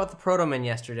 I hung out with the Proto Men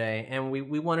yesterday, and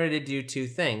we wanted to do two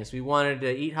things. We wanted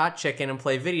to eat hot chicken and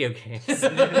play video games.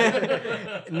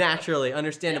 Naturally,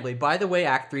 understandably. By the way,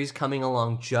 Act 3 is coming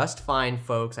along just fine,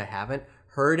 folks. I haven't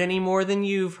heard any more than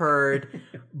you've heard,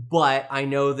 but I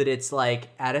know that it's like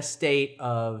at a state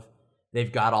of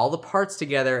they've got all the parts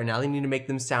together, and now they need to make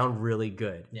them sound really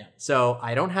good. Yeah. So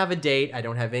I don't have a date. I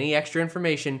don't have any extra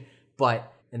information, and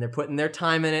they're putting their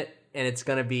time in it. And it's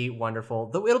going to be wonderful.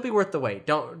 It'll be worth the wait.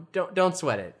 Don't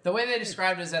sweat it. The way they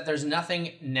described it is that there's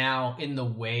nothing now in the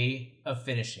way of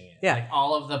finishing it. Yeah. Like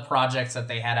all of the projects that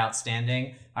they had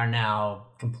outstanding are now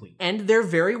complete. And there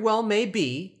very well may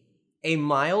be a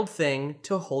mild thing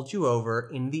to hold you over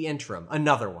in the interim.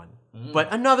 Another one.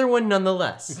 But another one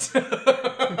nonetheless. They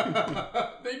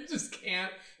just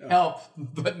can't help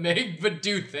but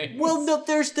do things. Well, no,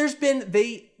 there's been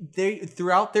they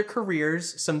throughout their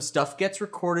careers, some stuff gets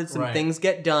recorded, some things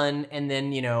get done, and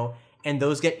then and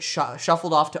those get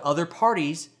shuffled off to other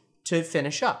parties to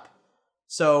finish up.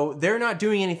 So they're not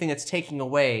doing anything that's taking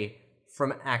away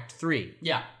from Act 3.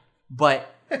 Yeah,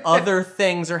 but other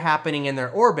things are happening in their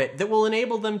orbit that will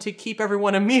enable them to keep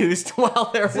everyone amused while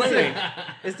they're waiting.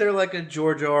 Is there like a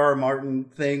George R.R. Martin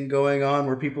thing going on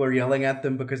where people are yelling at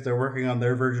them because they're working on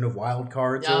their version of Wild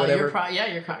Cards or whatever?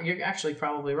 You're actually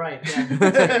probably right. Yeah,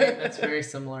 that's very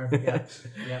similar.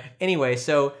 Yeah. Anyway,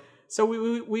 so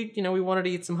we wanted to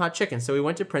eat some hot chicken, so we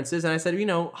went to Prince's, and I said,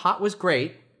 hot was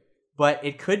great, but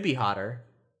it could be hotter,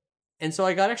 and so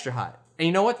I got extra hot, and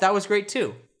you know what? That was great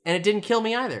too, and it didn't kill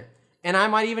me either. And I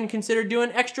might even consider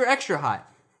doing extra hot.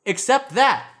 Except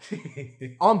that,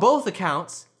 on both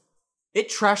accounts, it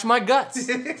trashed my guts.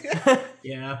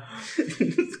 Yeah.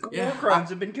 War crimes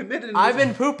have been committed. I've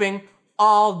been pooping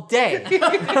all day. Did you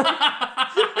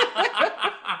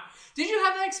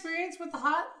have that experience with the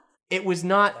hot? It was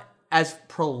not as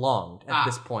prolonged at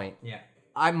this point. Yeah.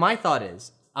 My thought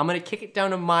is, I'm going to kick it down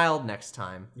to mild next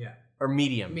time. Yeah. Or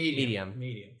medium. Medium.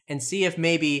 And see if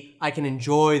maybe I can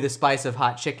enjoy the spice of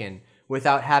hot chicken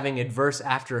without having adverse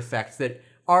after effects that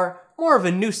are more of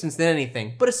a nuisance than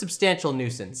anything, but a substantial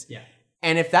nuisance. Yeah.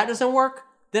 And if that doesn't work,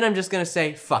 then I'm just going to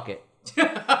say, fuck it.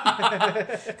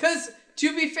 Because,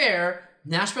 to be fair,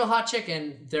 Nashville hot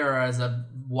chicken, there is a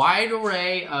wide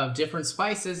array of different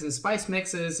spices and spice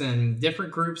mixes and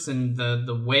different groups, and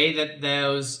the way that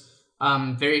those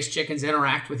various chickens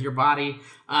interact with your body.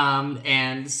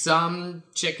 And some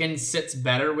chicken sits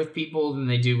better with people than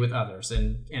they do with others.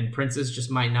 And Prince's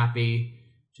just might not be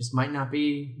for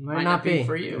you. Might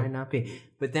not be.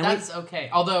 But then that's okay.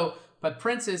 But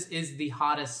Prince's is the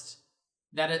hottest.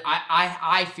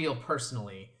 I feel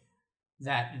personally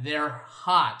that their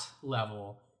hot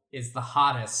level is the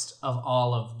hottest of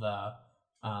all of the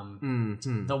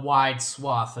the wide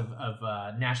swath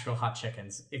of Nashville hot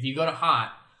chickens. If you go to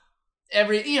hot,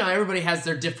 everybody has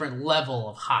their different level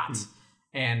of hot,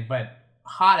 but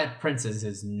hot at Prince's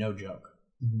is no joke.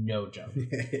 No joke.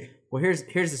 Well, here's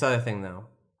this other thing though.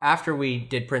 After we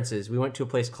did Prince's, we went to a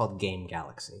place called Game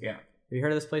Galaxy. Yeah. Have you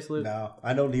heard of this place, Luke? No,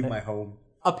 I don't leave my home.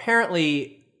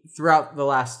 Apparently, throughout the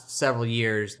last several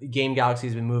years, Game Galaxy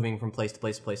has been moving from place to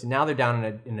place to place, and now they're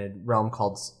down in a realm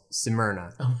called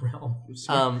Smyrna. Oh,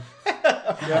 realm.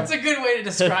 That's a good way to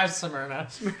describe Smyrna.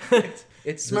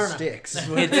 It's Smyrna. the sticks.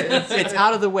 It's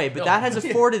out of the way, but that has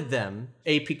afforded them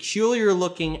a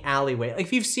peculiar-looking alleyway. Like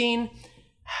if you've seen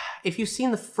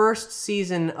the first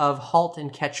season of *Halt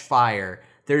and Catch Fire*,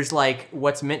 there's like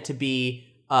what's meant to be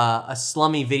a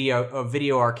slummy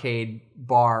video arcade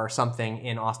bar or something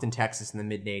in Austin, Texas in the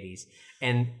mid-'80s.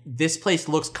 And this place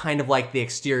looks kind of like the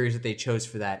exteriors that they chose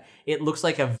for that. It looks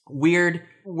like a weird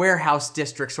warehouse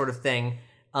district sort of thing.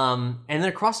 And then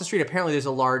across the street, apparently there's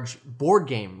a large board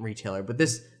game retailer. But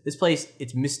this place,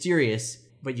 it's mysterious,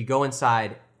 but you go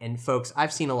inside, and folks,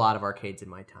 I've seen a lot of arcades in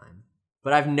my time,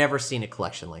 but I've never seen a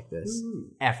collection like this.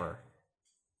 Ever.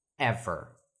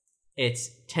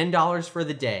 It's $10 for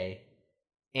the day.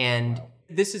 And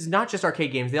this is not just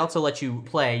arcade games. They also let you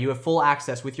play. You have full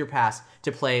access with your pass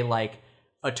to play like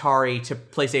Atari to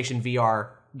PlayStation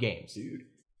VR games. Dude.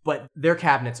 But their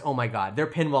cabinets, oh my God. Their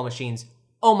pinball machines,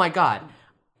 oh my God.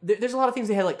 There's a lot of things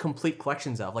they had like complete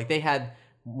collections of. Like they had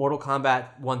Mortal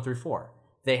Kombat 1 through 4.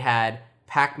 They had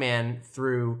Pac-Man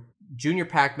through Junior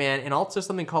Pac-Man, and also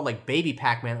something called like Baby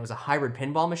Pac-Man that was a hybrid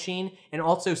pinball machine, and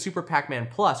also Super Pac-Man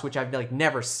Plus, which I've like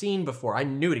never seen before. I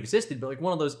knew it existed, but like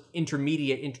one of those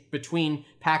intermediate between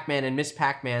Pac-Man and Miss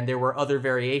Pac-Man, there were other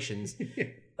variations.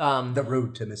 The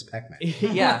road to Miss Pac-Man.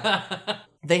 Yeah.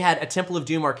 They had a Temple of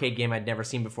Doom arcade game I'd never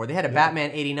seen before. They had a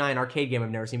Batman 89 arcade game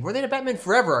I've never seen before. They had a Batman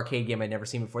Forever arcade game I'd never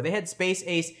seen before. They had Space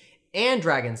Ace and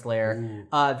Dragon's Lair.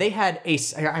 They had I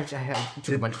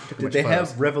took a bunch Did they of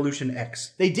have Revolution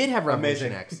X? They did have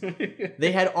Revolution X.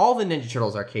 They had all the Ninja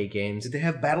Turtles arcade games. Did they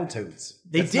have Battletoads?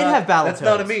 They did have Battletoads. That's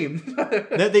not a meme.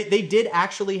 They did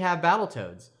actually have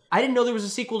Battletoads. I didn't know there was a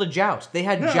sequel to Joust. They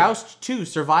had Joust 2,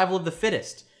 Survival of the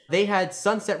Fittest. They had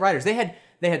Sunset Riders. They had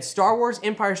Star Wars,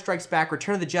 Empire Strikes Back,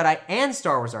 Return of the Jedi, and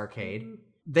Star Wars Arcade.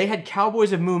 They had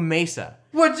Cowboys of Moon Mesa.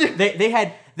 What? They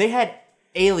had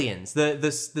Aliens,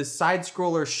 the side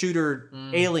scroller shooter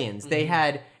Aliens. They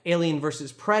had Alien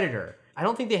versus Predator. I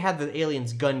don't think they had the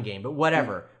Aliens gun game, but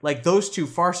whatever. Like those two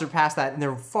far surpassed that, and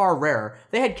they're far rarer.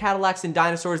 They had Cadillacs and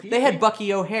dinosaurs. They had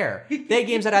Bucky O'Hare. They had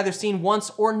games I'd either seen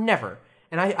once or never.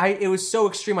 And it was so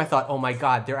extreme, I thought, oh my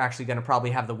God, they're actually going to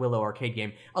probably have the Willow arcade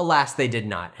game. Alas, they did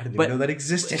not. I didn't even know that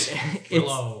existed.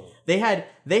 Willow. They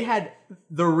had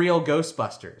the real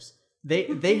Ghostbusters.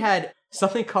 They had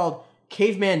something called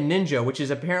Caveman Ninja, which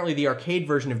is apparently the arcade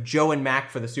version of Joe and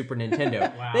Mac for the Super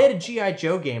Nintendo. Wow. They had a G.I.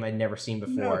 Joe game I'd never seen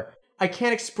before. No. I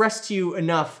can't express to you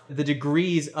enough the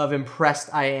degrees of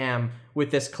impressed I am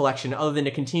with this collection, other than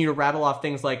to continue to rattle off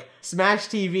things like Smash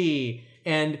TV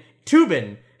and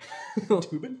Toobin'.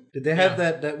 Toobin'? Did they have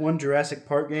that one Jurassic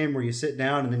Park game where you sit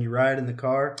down and then you ride in the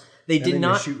car? They did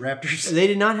not shoot raptors. They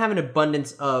did not have an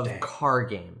abundance of car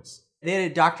games. They had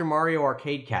a Dr. Mario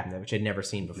arcade cabinet, which I'd never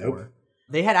seen before. Nope.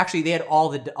 They had all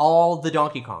the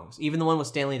Donkey Kongs, even the one with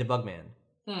Stanley the Bugman.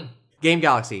 Game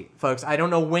Galaxy, folks. I don't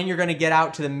know when you're going to get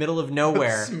out to the middle of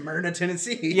nowhere. Smyrna,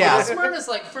 Tennessee. Yeah. Smyrna's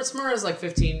like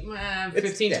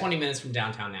 20 minutes from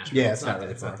downtown Nashville. Yeah, it's not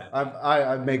that bad.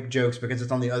 I make jokes because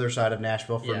it's on the other side of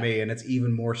Nashville for me, and it's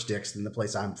even more sticks than the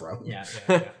place I'm from. Yeah.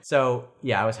 So,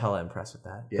 yeah, I was hella impressed with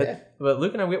that. Yeah. But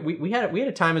Luke and I, we had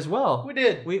a time as well. We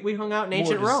did. We hung out in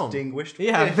ancient more Rome. Distinguished.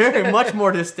 Yeah, very much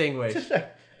more distinguished.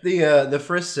 The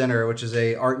Frisch Center, which is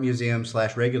a art museum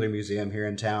 / regular museum here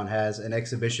in town, has an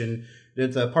exhibition.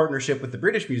 It's a partnership with the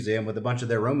British Museum with a bunch of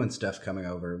their Roman stuff coming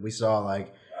over. I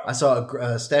saw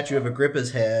a statue of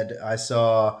Agrippa's head. I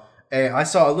saw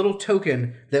a little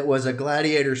token that was a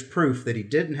gladiator's proof that he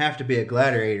didn't have to be a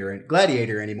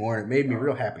gladiator anymore, and it made me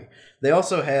real happy. They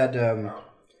also had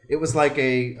it was like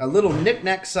a little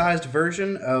knick-knack sized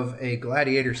version of a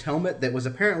gladiator's helmet that was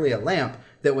apparently a lamp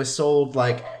that was sold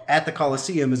like at the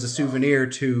Coliseum as a souvenir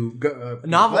to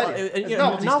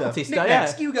novelty stuff. Yeah.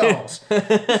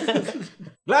 Gewgaws.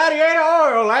 Gladiator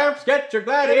oil lamps, get your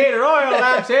gladiator oil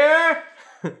lamps here.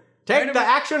 Take the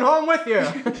action home with you.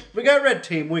 We got red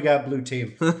team, we got blue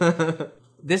team.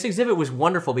 This exhibit was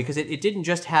wonderful because it didn't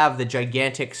just have the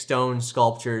gigantic stone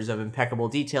sculptures of impeccable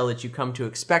detail that you come to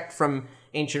expect from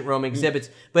ancient Rome exhibits,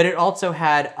 but it also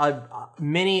had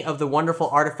many of the wonderful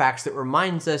artifacts that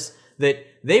reminds us that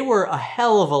they were a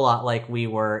hell of a lot like we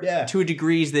were, to a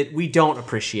degrees that we don't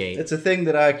appreciate. It's a thing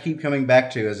that I keep coming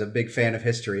back to as a big fan of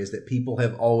history, is that people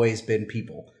have always been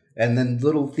people. And then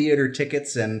little theater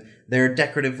tickets and their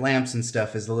decorative lamps and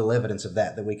stuff is a little evidence of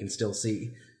that we can still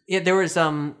see. Yeah, there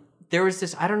was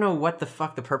this, I don't know what the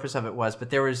fuck the purpose of it was, but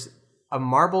there was a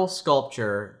marble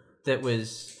sculpture that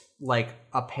was like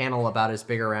a panel about as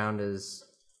big around as,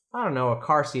 I don't know, a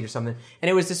car seat or something. And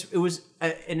it was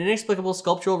an inexplicable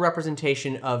sculptural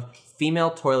representation of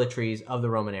female toiletries of the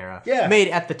Roman era. Yeah. Made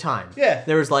at the time. Yeah.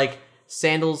 There was like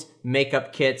sandals,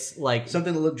 makeup kits, like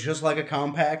something that looked just like a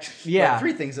compact. Yeah. Like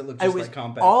 3 things that looked just like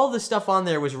compact. All the stuff on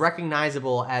there was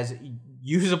recognizable as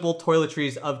usable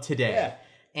toiletries of today. Yeah.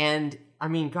 And I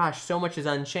mean, gosh, so much is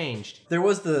unchanged. There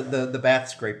was the bath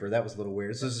scraper. That was a little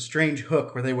weird. So there's a strange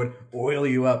hook where they would oil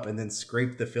you up and then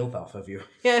scrape the filth off of you.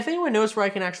 Yeah, if anyone knows where I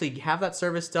can actually have that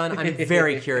service done, I'm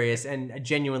very curious and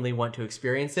genuinely want to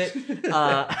experience it.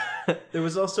 There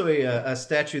was also a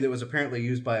statue that was apparently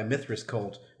used by a Mithras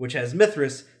cult, which has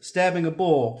Mithras stabbing a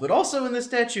bull. But also in this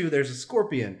statue, there's a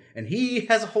scorpion, and he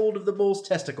has a hold of the bull's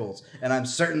testicles. And I'm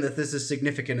certain that this is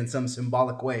significant in some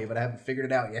symbolic way, but I haven't figured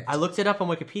it out yet. I looked it up on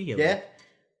Wikipedia. Yeah?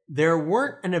 There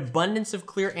weren't an abundance of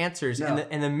clear answers, No.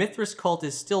 and the Mithras cult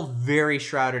is still very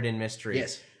shrouded in mystery.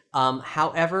 Yes.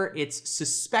 However, it's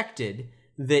suspected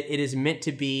that it is meant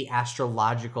to be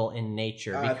astrological in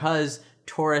nature because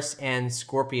Taurus and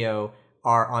Scorpio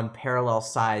are on parallel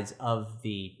sides of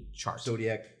the chart.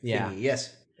 Zodiac Yeah. thingy,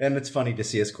 yes. And it's funny to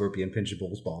see a scorpion pinch a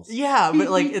bull's balls. Yeah,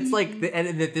 but like it's like,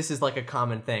 and that this is like a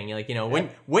common thing. Like, you know,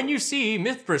 when you see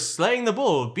Mithras slaying the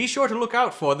bull, be sure to look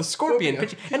out for the scorpion.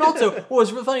 And also, what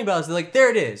was really funny about it is like, there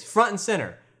it is, front and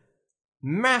center,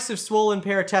 massive swollen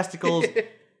pair of testicles,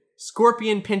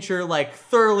 scorpion pincher, like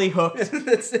thoroughly hooked.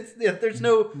 There's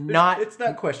no, it's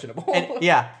not questionable. And,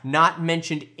 not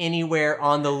mentioned anywhere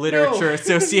on the literature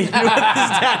associated with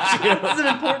the statue. It's an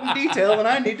important detail, and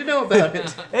I need to know about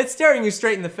it. It's staring you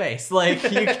straight in the face. Like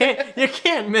you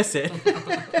can't miss it.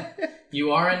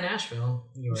 You are in Nashville.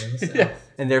 You are in the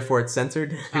South. And therefore it's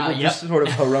censored. People just sort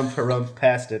of harumph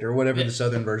past it, or whatever the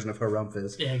southern version of harumph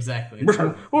is. Yeah, exactly.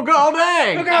 Well, god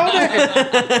dang! Well,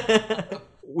 god dang!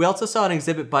 We also saw an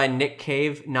exhibit by Nick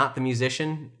Cave, not the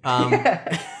musician.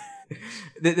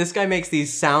 This guy makes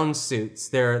these sound suits.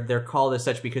 They're called as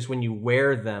such because when you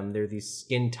wear them, they're these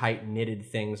skin-tight knitted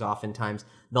things oftentimes.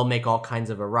 They'll make all kinds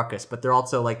of a ruckus, but they're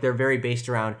also like, they're very based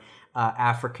around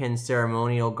African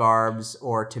ceremonial garbs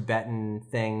or Tibetan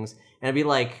things. And it'd be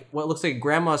like what looks like a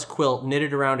grandma's quilt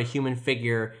knitted around a human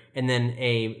figure, and then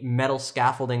a metal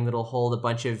scaffolding that'll hold a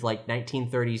bunch of like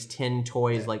 1930s tin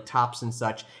toys like tops and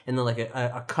such, and then like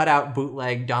a cutout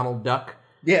bootleg Donald Duck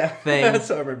thing.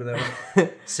 So I remember that one.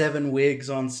 7 wigs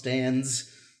on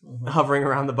stands. Hovering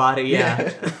around the body,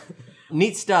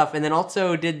 Neat stuff. And then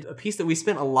also did a piece that we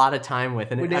spent a lot of time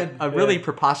with, and a really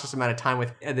preposterous amount of time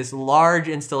with, this large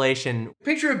installation.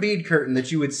 Picture a bead curtain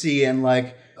that you would see in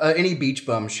like any beach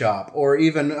bum shop, or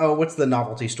even what's the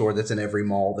novelty store that's in every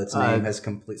mall that's name has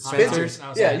complete Spencer's.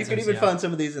 Yeah, you can even find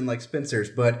some of these in like Spencer's,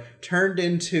 but turned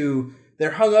into,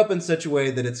 they're hung up in such a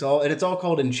way that it's all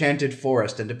called Enchanted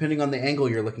Forest, and depending on the angle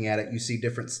you're looking at it, you see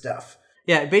different stuff.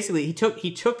 Yeah, basically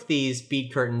he took these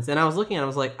bead curtains, and I was looking at it, I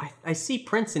was like, I see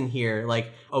prints in here,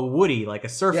 like a Woody, like a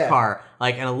surf car,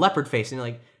 like, and a leopard face, and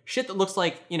like shit that looks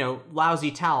like, you know, lousy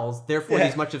towels. Therefore,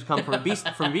 these must have come from a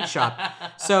beach shop.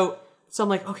 So I'm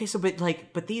like, okay,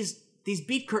 but these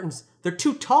bead curtains, they're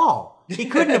too tall. He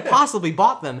couldn't have possibly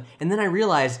bought them. And then I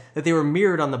realized that they were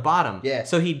mirrored on the bottom. Yeah.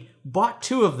 So he bought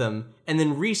 2 of them and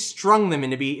then restrung them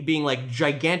into being like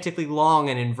gigantically long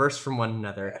and inverse from one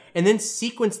another, and then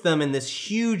sequenced them in this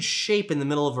huge shape in the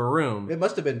middle of a room. It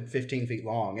must have been 15 feet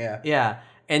long, Yeah.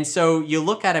 And so you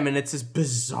look at him, and it's this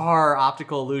bizarre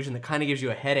optical illusion that kind of gives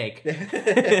you a headache. But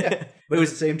at the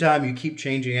same time, you keep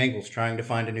changing angles, trying to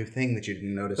find a new thing that you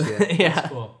didn't notice yet. That's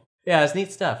cool. Yeah, it's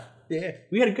neat stuff. Yeah.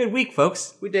 We had a good week,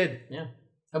 folks. We did. Yeah.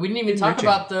 We didn't even talk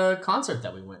about the concert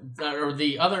that we went, or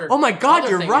the other. Oh my God,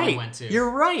 other you're thing right. That we went to.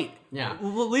 You're right. Yeah.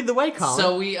 We'll lead the way, Colin.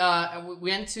 So we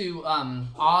went to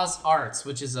Oz Arts,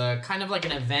 which is a kind of like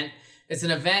an event. It's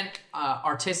an event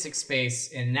artistic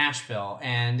space in Nashville,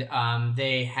 and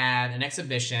they had an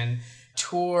exhibition,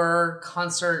 tour,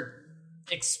 concert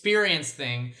experience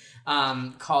thing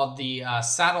called the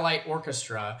Satellite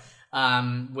Orchestra.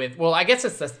 I guess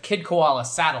it's the Kid Koala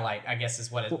Satellite, I guess is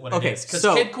what it is. Because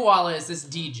Kid Koala is this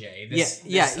DJ. He's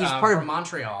part of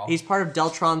Montreal. He's part of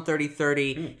Deltron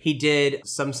 3030. He did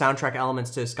some soundtrack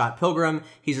elements to Scott Pilgrim.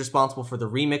 He's responsible for the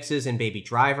remixes in Baby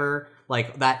Driver.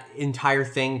 Like, that entire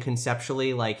thing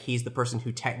conceptually, like, he's the person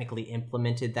who technically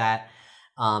implemented that.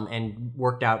 and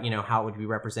worked out, how it would be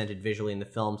represented visually in the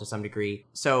film to some degree.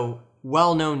 So,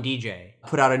 well-known DJ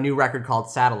put out a new record called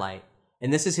Satellite,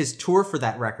 and this is his tour for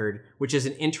that record, which is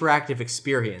an interactive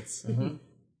experience. Mm-hmm.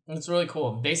 It's really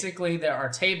cool. Basically, there are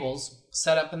tables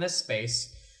set up in this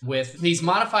space with these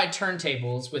modified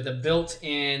turntables with a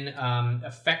built-in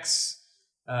effects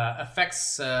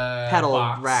pedal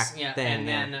box, rack thing, and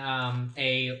then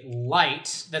a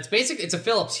light that's basically, it's a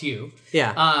Philips Hue,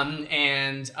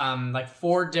 and like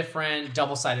 4 different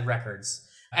double-sided records.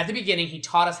 At the beginning, he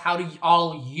taught us how to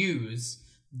all use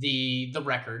the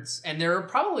records, and there are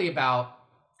probably about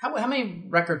how many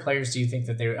record players do you think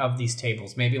that there of these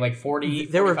tables? Maybe like 40.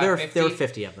 There were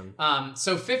 50 of them.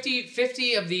 So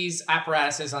 50 of these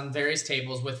apparatuses on various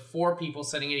tables with 4 people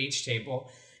sitting at each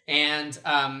table. And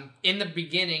in the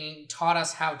beginning, taught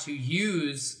us how to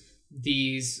use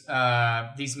these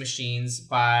machines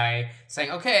by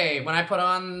saying, okay, when I put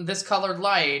on this colored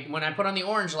light, when I put on the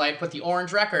orange light, put the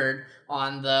orange record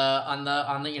on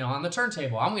the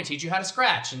turntable. I'm going to teach you how to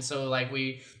scratch. And so like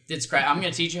we did scratch. I'm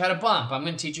going to teach you how to bump. I'm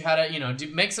going to teach you how to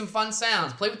make some fun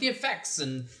sounds, play with the effects,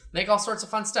 and make all sorts of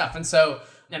fun stuff. And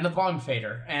the volume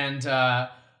fader. And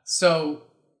so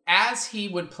as he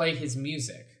would play his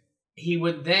music, he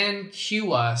would then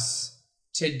cue us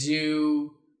to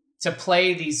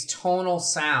play these tonal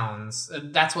sounds.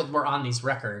 That's what were on these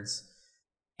records.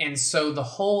 And so the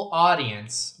whole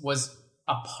audience was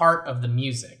a part of the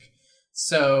music.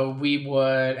 So we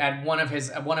would, at one of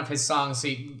his songs,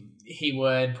 he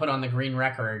would put on the green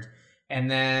record, and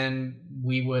then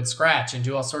we would scratch and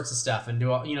do all sorts of stuff and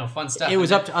do all, fun stuff. It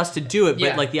was up to us to do it,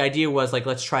 but like the idea was like,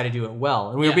 let's try to do it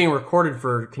well. And we were being recorded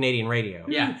for Canadian radio.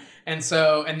 Yeah. And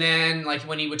then like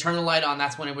when he would turn the light on,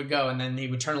 that's when it would go. And then he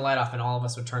would turn the light off and all of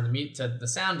us would turn the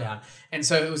sound down. And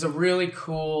so it was a really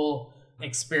cool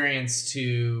experience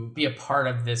to be a part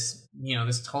of this,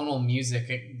 this tonal music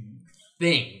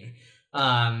thing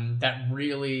that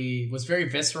really was very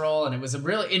visceral. And it was a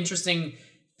really interesting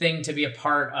thing to be a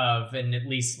part of, and at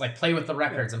least like play with the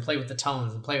records and play with the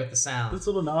tones and play with the sounds. Those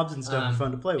little knobs and stuff are fun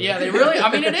to play with. Yeah, they really,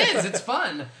 it is. It's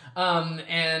fun.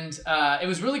 And it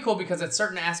was really cool because at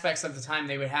certain aspects of the time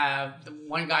they would have,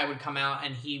 one guy would come out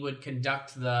and he would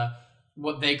conduct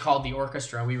what they called the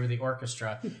orchestra. We were the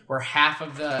orchestra, where half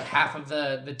of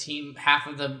the team, half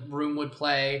of the room would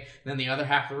play, and then the other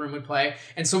half of the room would play.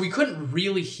 And so we couldn't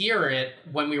really hear it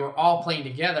when we were all playing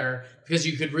together because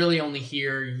you could really only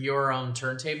hear your own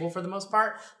turntable for the most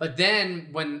part. But then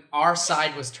when our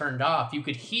side was turned off, you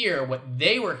could hear what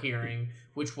they were hearing,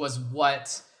 which was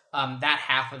what that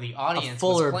half of the audience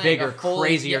was playing. Bigger,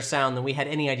 crazier sound than we had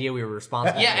any idea we were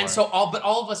responsible for. Yeah, and so all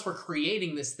of us were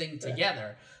creating this thing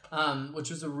together. Which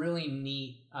was a really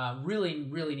neat, really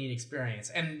neat experience.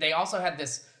 And they also had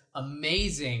this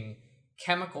amazing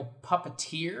chemical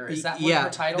puppeteer. Is that what her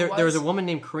title was? There was a woman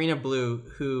named Karina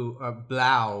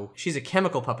Blau. She's a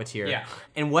chemical puppeteer. Yeah.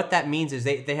 And what that means is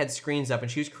they had screens up,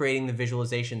 and she was creating the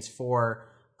visualizations for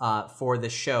the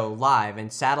show live.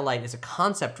 And Satellite is a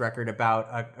concept record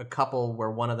about a couple where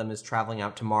one of them is traveling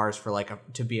out to Mars for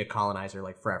to be a colonizer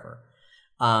forever.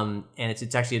 And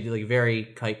it's actually a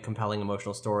very compelling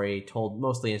emotional story told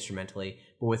mostly instrumentally,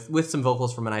 but with some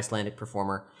vocals from an Icelandic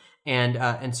performer.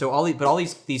 And so all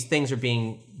these things are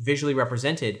being visually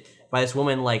represented by this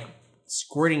woman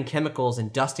squirting chemicals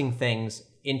and dusting things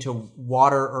into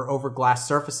water or over glass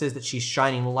surfaces that she's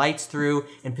shining lights through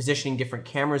and positioning different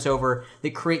cameras over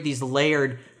that create these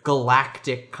layered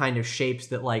galactic kind of shapes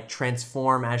that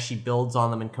transform as she builds on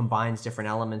them and combines different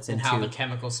elements and into how the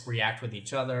chemicals react with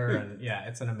each other. And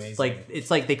it's an amazing.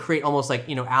 It's like they create almost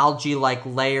algae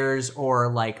layers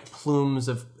or plumes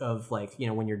of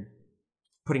when you're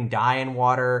putting dye in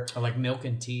water, or like milk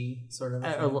and tea, sort of,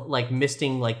 or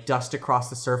misting dust across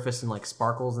the surface and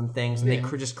sparkles and things, and they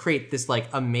just create this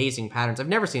amazing patterns. I've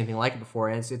never seen anything like it before,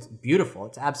 and it's beautiful.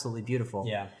 It's absolutely beautiful.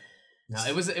 Yeah, no,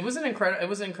 it was an incredible. It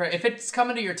was incredible. If it's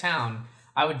coming to your town,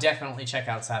 I would definitely check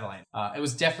out Satellite. It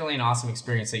was definitely an awesome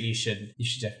experience that you should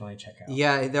definitely check out.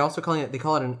 Yeah, they're also call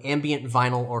it an ambient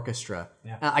vinyl orchestra.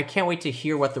 Yeah. I can't wait to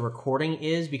hear what the recording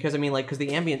is because because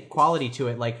the ambient quality to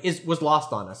it was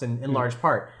lost on us in large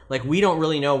part. We don't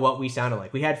really know what we sounded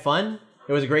like. We had fun.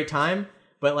 It was a great time,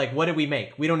 but what did we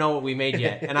make? We don't know what we made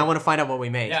yet, and I want to find out what we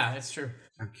made. Yeah, it's true.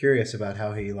 I'm curious about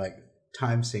how he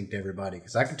time synced everybody,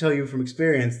 because I can tell you from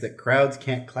experience that crowds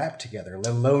can't clap together,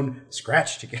 let alone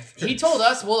scratch together. He told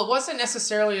us, well, it wasn't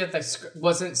necessarily that they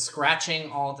wasn't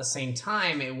scratching all at the same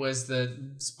time. It was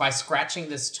by scratching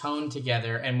this tone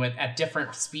together and at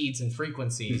different speeds and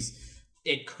frequencies,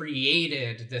 it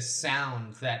created this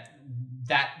sound that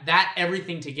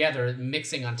everything together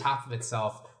mixing on top of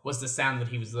itself was the sound that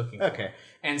he was looking for. Okay.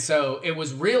 And so it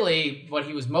was really what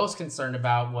he was most concerned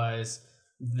about was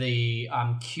the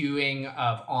cueing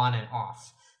of on and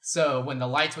off. So when the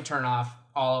lights would turn off,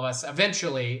 all of us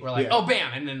eventually were like, oh,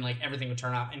 bam, and then like everything would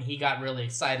turn off. And he got really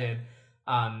excited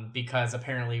because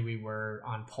apparently we were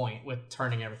on point with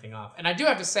turning everything off. And I do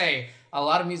have to say, a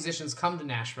lot of musicians come to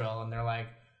Nashville and they're like,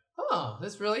 oh,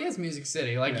 this really is Music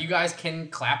City. Like, you guys can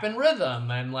clap in rhythm.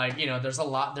 And, like, you know, there's a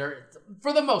lot there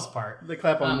for the most part. They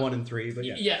clap on 1 and 3, but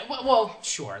yeah. Well,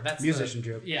 sure. That's musician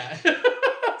joke. Yeah.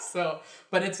 So,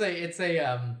 but it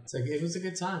was a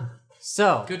good time.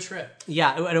 So. Good trip.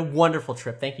 Yeah, a wonderful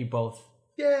trip. Thank you both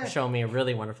for showing me a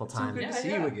really wonderful time. It's so good to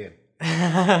see you again.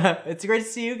 It's great to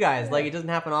see you guys. Like, it doesn't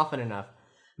happen often enough.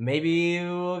 Maybe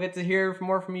we'll get to hear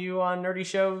more from you on Nerdy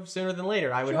Show sooner than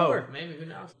later, I would hope. Maybe, who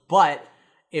knows? But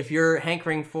if you're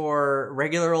hankering for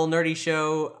regular old Nerdy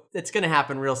Show, it's going to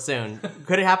happen real soon.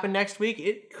 Could it happen next week?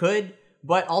 It could.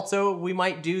 But also, we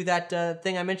might do that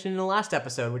thing I mentioned in the last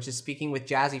episode, which is speaking with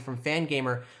Jazzy from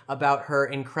Fangamer about her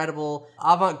incredible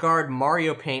avant-garde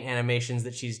Mario Paint animations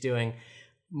that she's doing.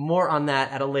 More on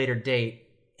that at a later date.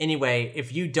 Anyway,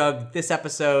 if you dug this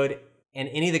episode and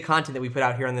any of the content that we put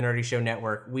out here on the Nerdy Show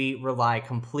Network, we rely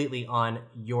completely on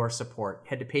your support.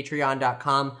 Head to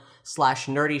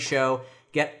patreon.com/nerdyshow.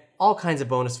 Get all kinds of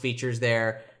bonus features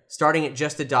there, starting at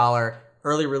just $1.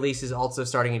 Early releases also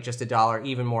starting at just $1,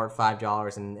 even more at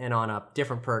 $5 and on up.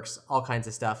 Different perks, all kinds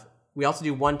of stuff. We also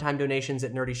do one-time donations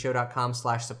at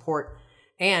nerdyshow.com/support.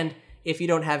 And if you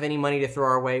don't have any money to throw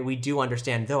our way, we do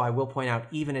understand, though I will point out,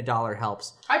 even $1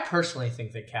 helps. I personally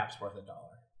think that Cap's worth $1.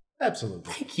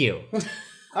 Absolutely. Thank you.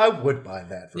 I would buy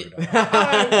that for $1.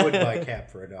 I would buy Cap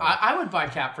for $1. I would buy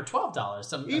Cap for $12.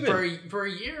 For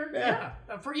a year. Yeah.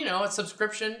 For, a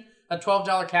subscription, a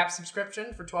 $12 Cap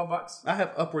subscription for $12. I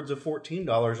have upwards of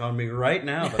 $14 on me right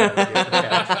now that I would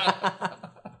get for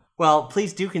Cap. Well,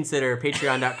 please do consider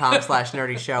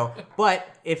patreon.com/nerdyshow. But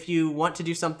if you want to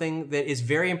do something that is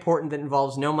very important that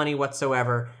involves no money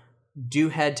whatsoever, do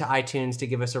head to iTunes to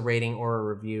give us a rating or a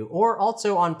review. Or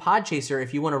also on Podchaser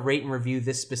if you want to rate and review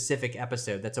this specific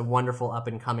episode. That's a wonderful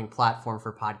up-and-coming platform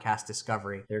for podcast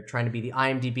discovery. They're trying to be the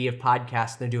IMDb of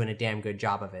podcasts, and they're doing a damn good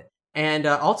job of it. And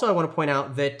also I want to point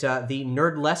out that the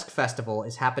Nerdlesque Festival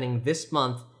is happening this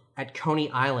month at Coney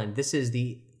Island. This is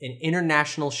an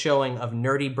international showing of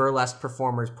nerdy burlesque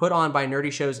performers put on by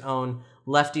Nerdy Show's own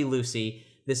Lefty Lucy.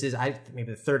 This is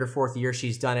maybe the third or fourth year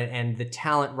she's done it, and the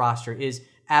talent roster is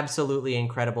absolutely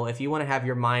incredible. If you want to have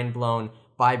your mind blown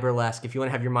by burlesque, if you want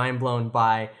to have your mind blown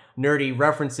by nerdy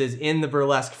references in the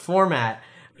burlesque format,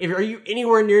 are you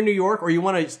anywhere near New York or you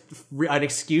want an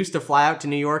excuse to fly out to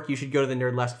New York, you should go to the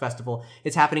Nerdlesque Festival.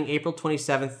 It's happening April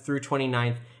 27th through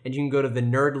 29th, and you can go to the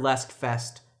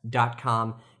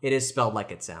nerdlesquefest.com. It is spelled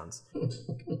like it sounds.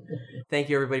 Thank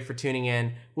you, everybody, for tuning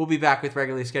in. We'll be back with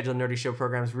regularly scheduled Nerdy Show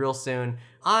programs real soon.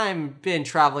 I've been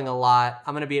traveling a lot.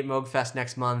 I'm going to be at Moogfest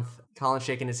next month. Colin's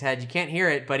shaking his head. You can't hear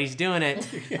it, but he's doing it.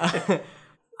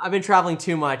 I've been traveling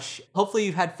too much. Hopefully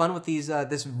you've had fun with these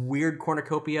this weird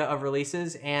cornucopia of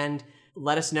releases, and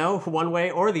let us know one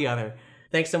way or the other.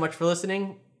 Thanks so much for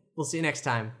listening. We'll see you next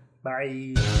time.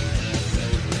 Bye.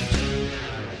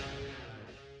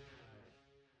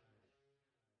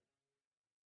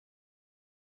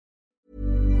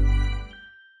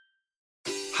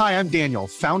 Hi, I'm Daniel,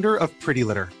 founder of Pretty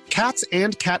Litter. Cats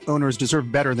and cat owners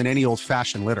deserve better than any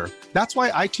old-fashioned litter. That's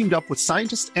why I teamed up with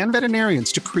scientists and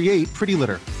veterinarians to create Pretty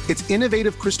Litter. Its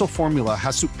innovative crystal formula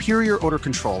has superior odor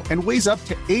control and weighs up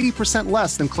to 80%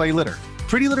 less than clay litter.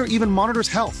 Pretty Litter even monitors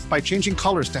health by changing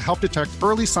colors to help detect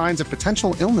early signs of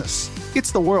potential illness.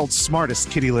 It's the world's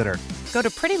smartest kitty litter. Go to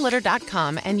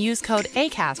prettylitter.com and use code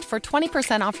ACAST for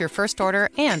 20% off your first order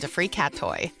and a free cat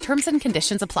toy. Terms and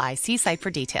conditions apply. See site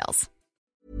for details.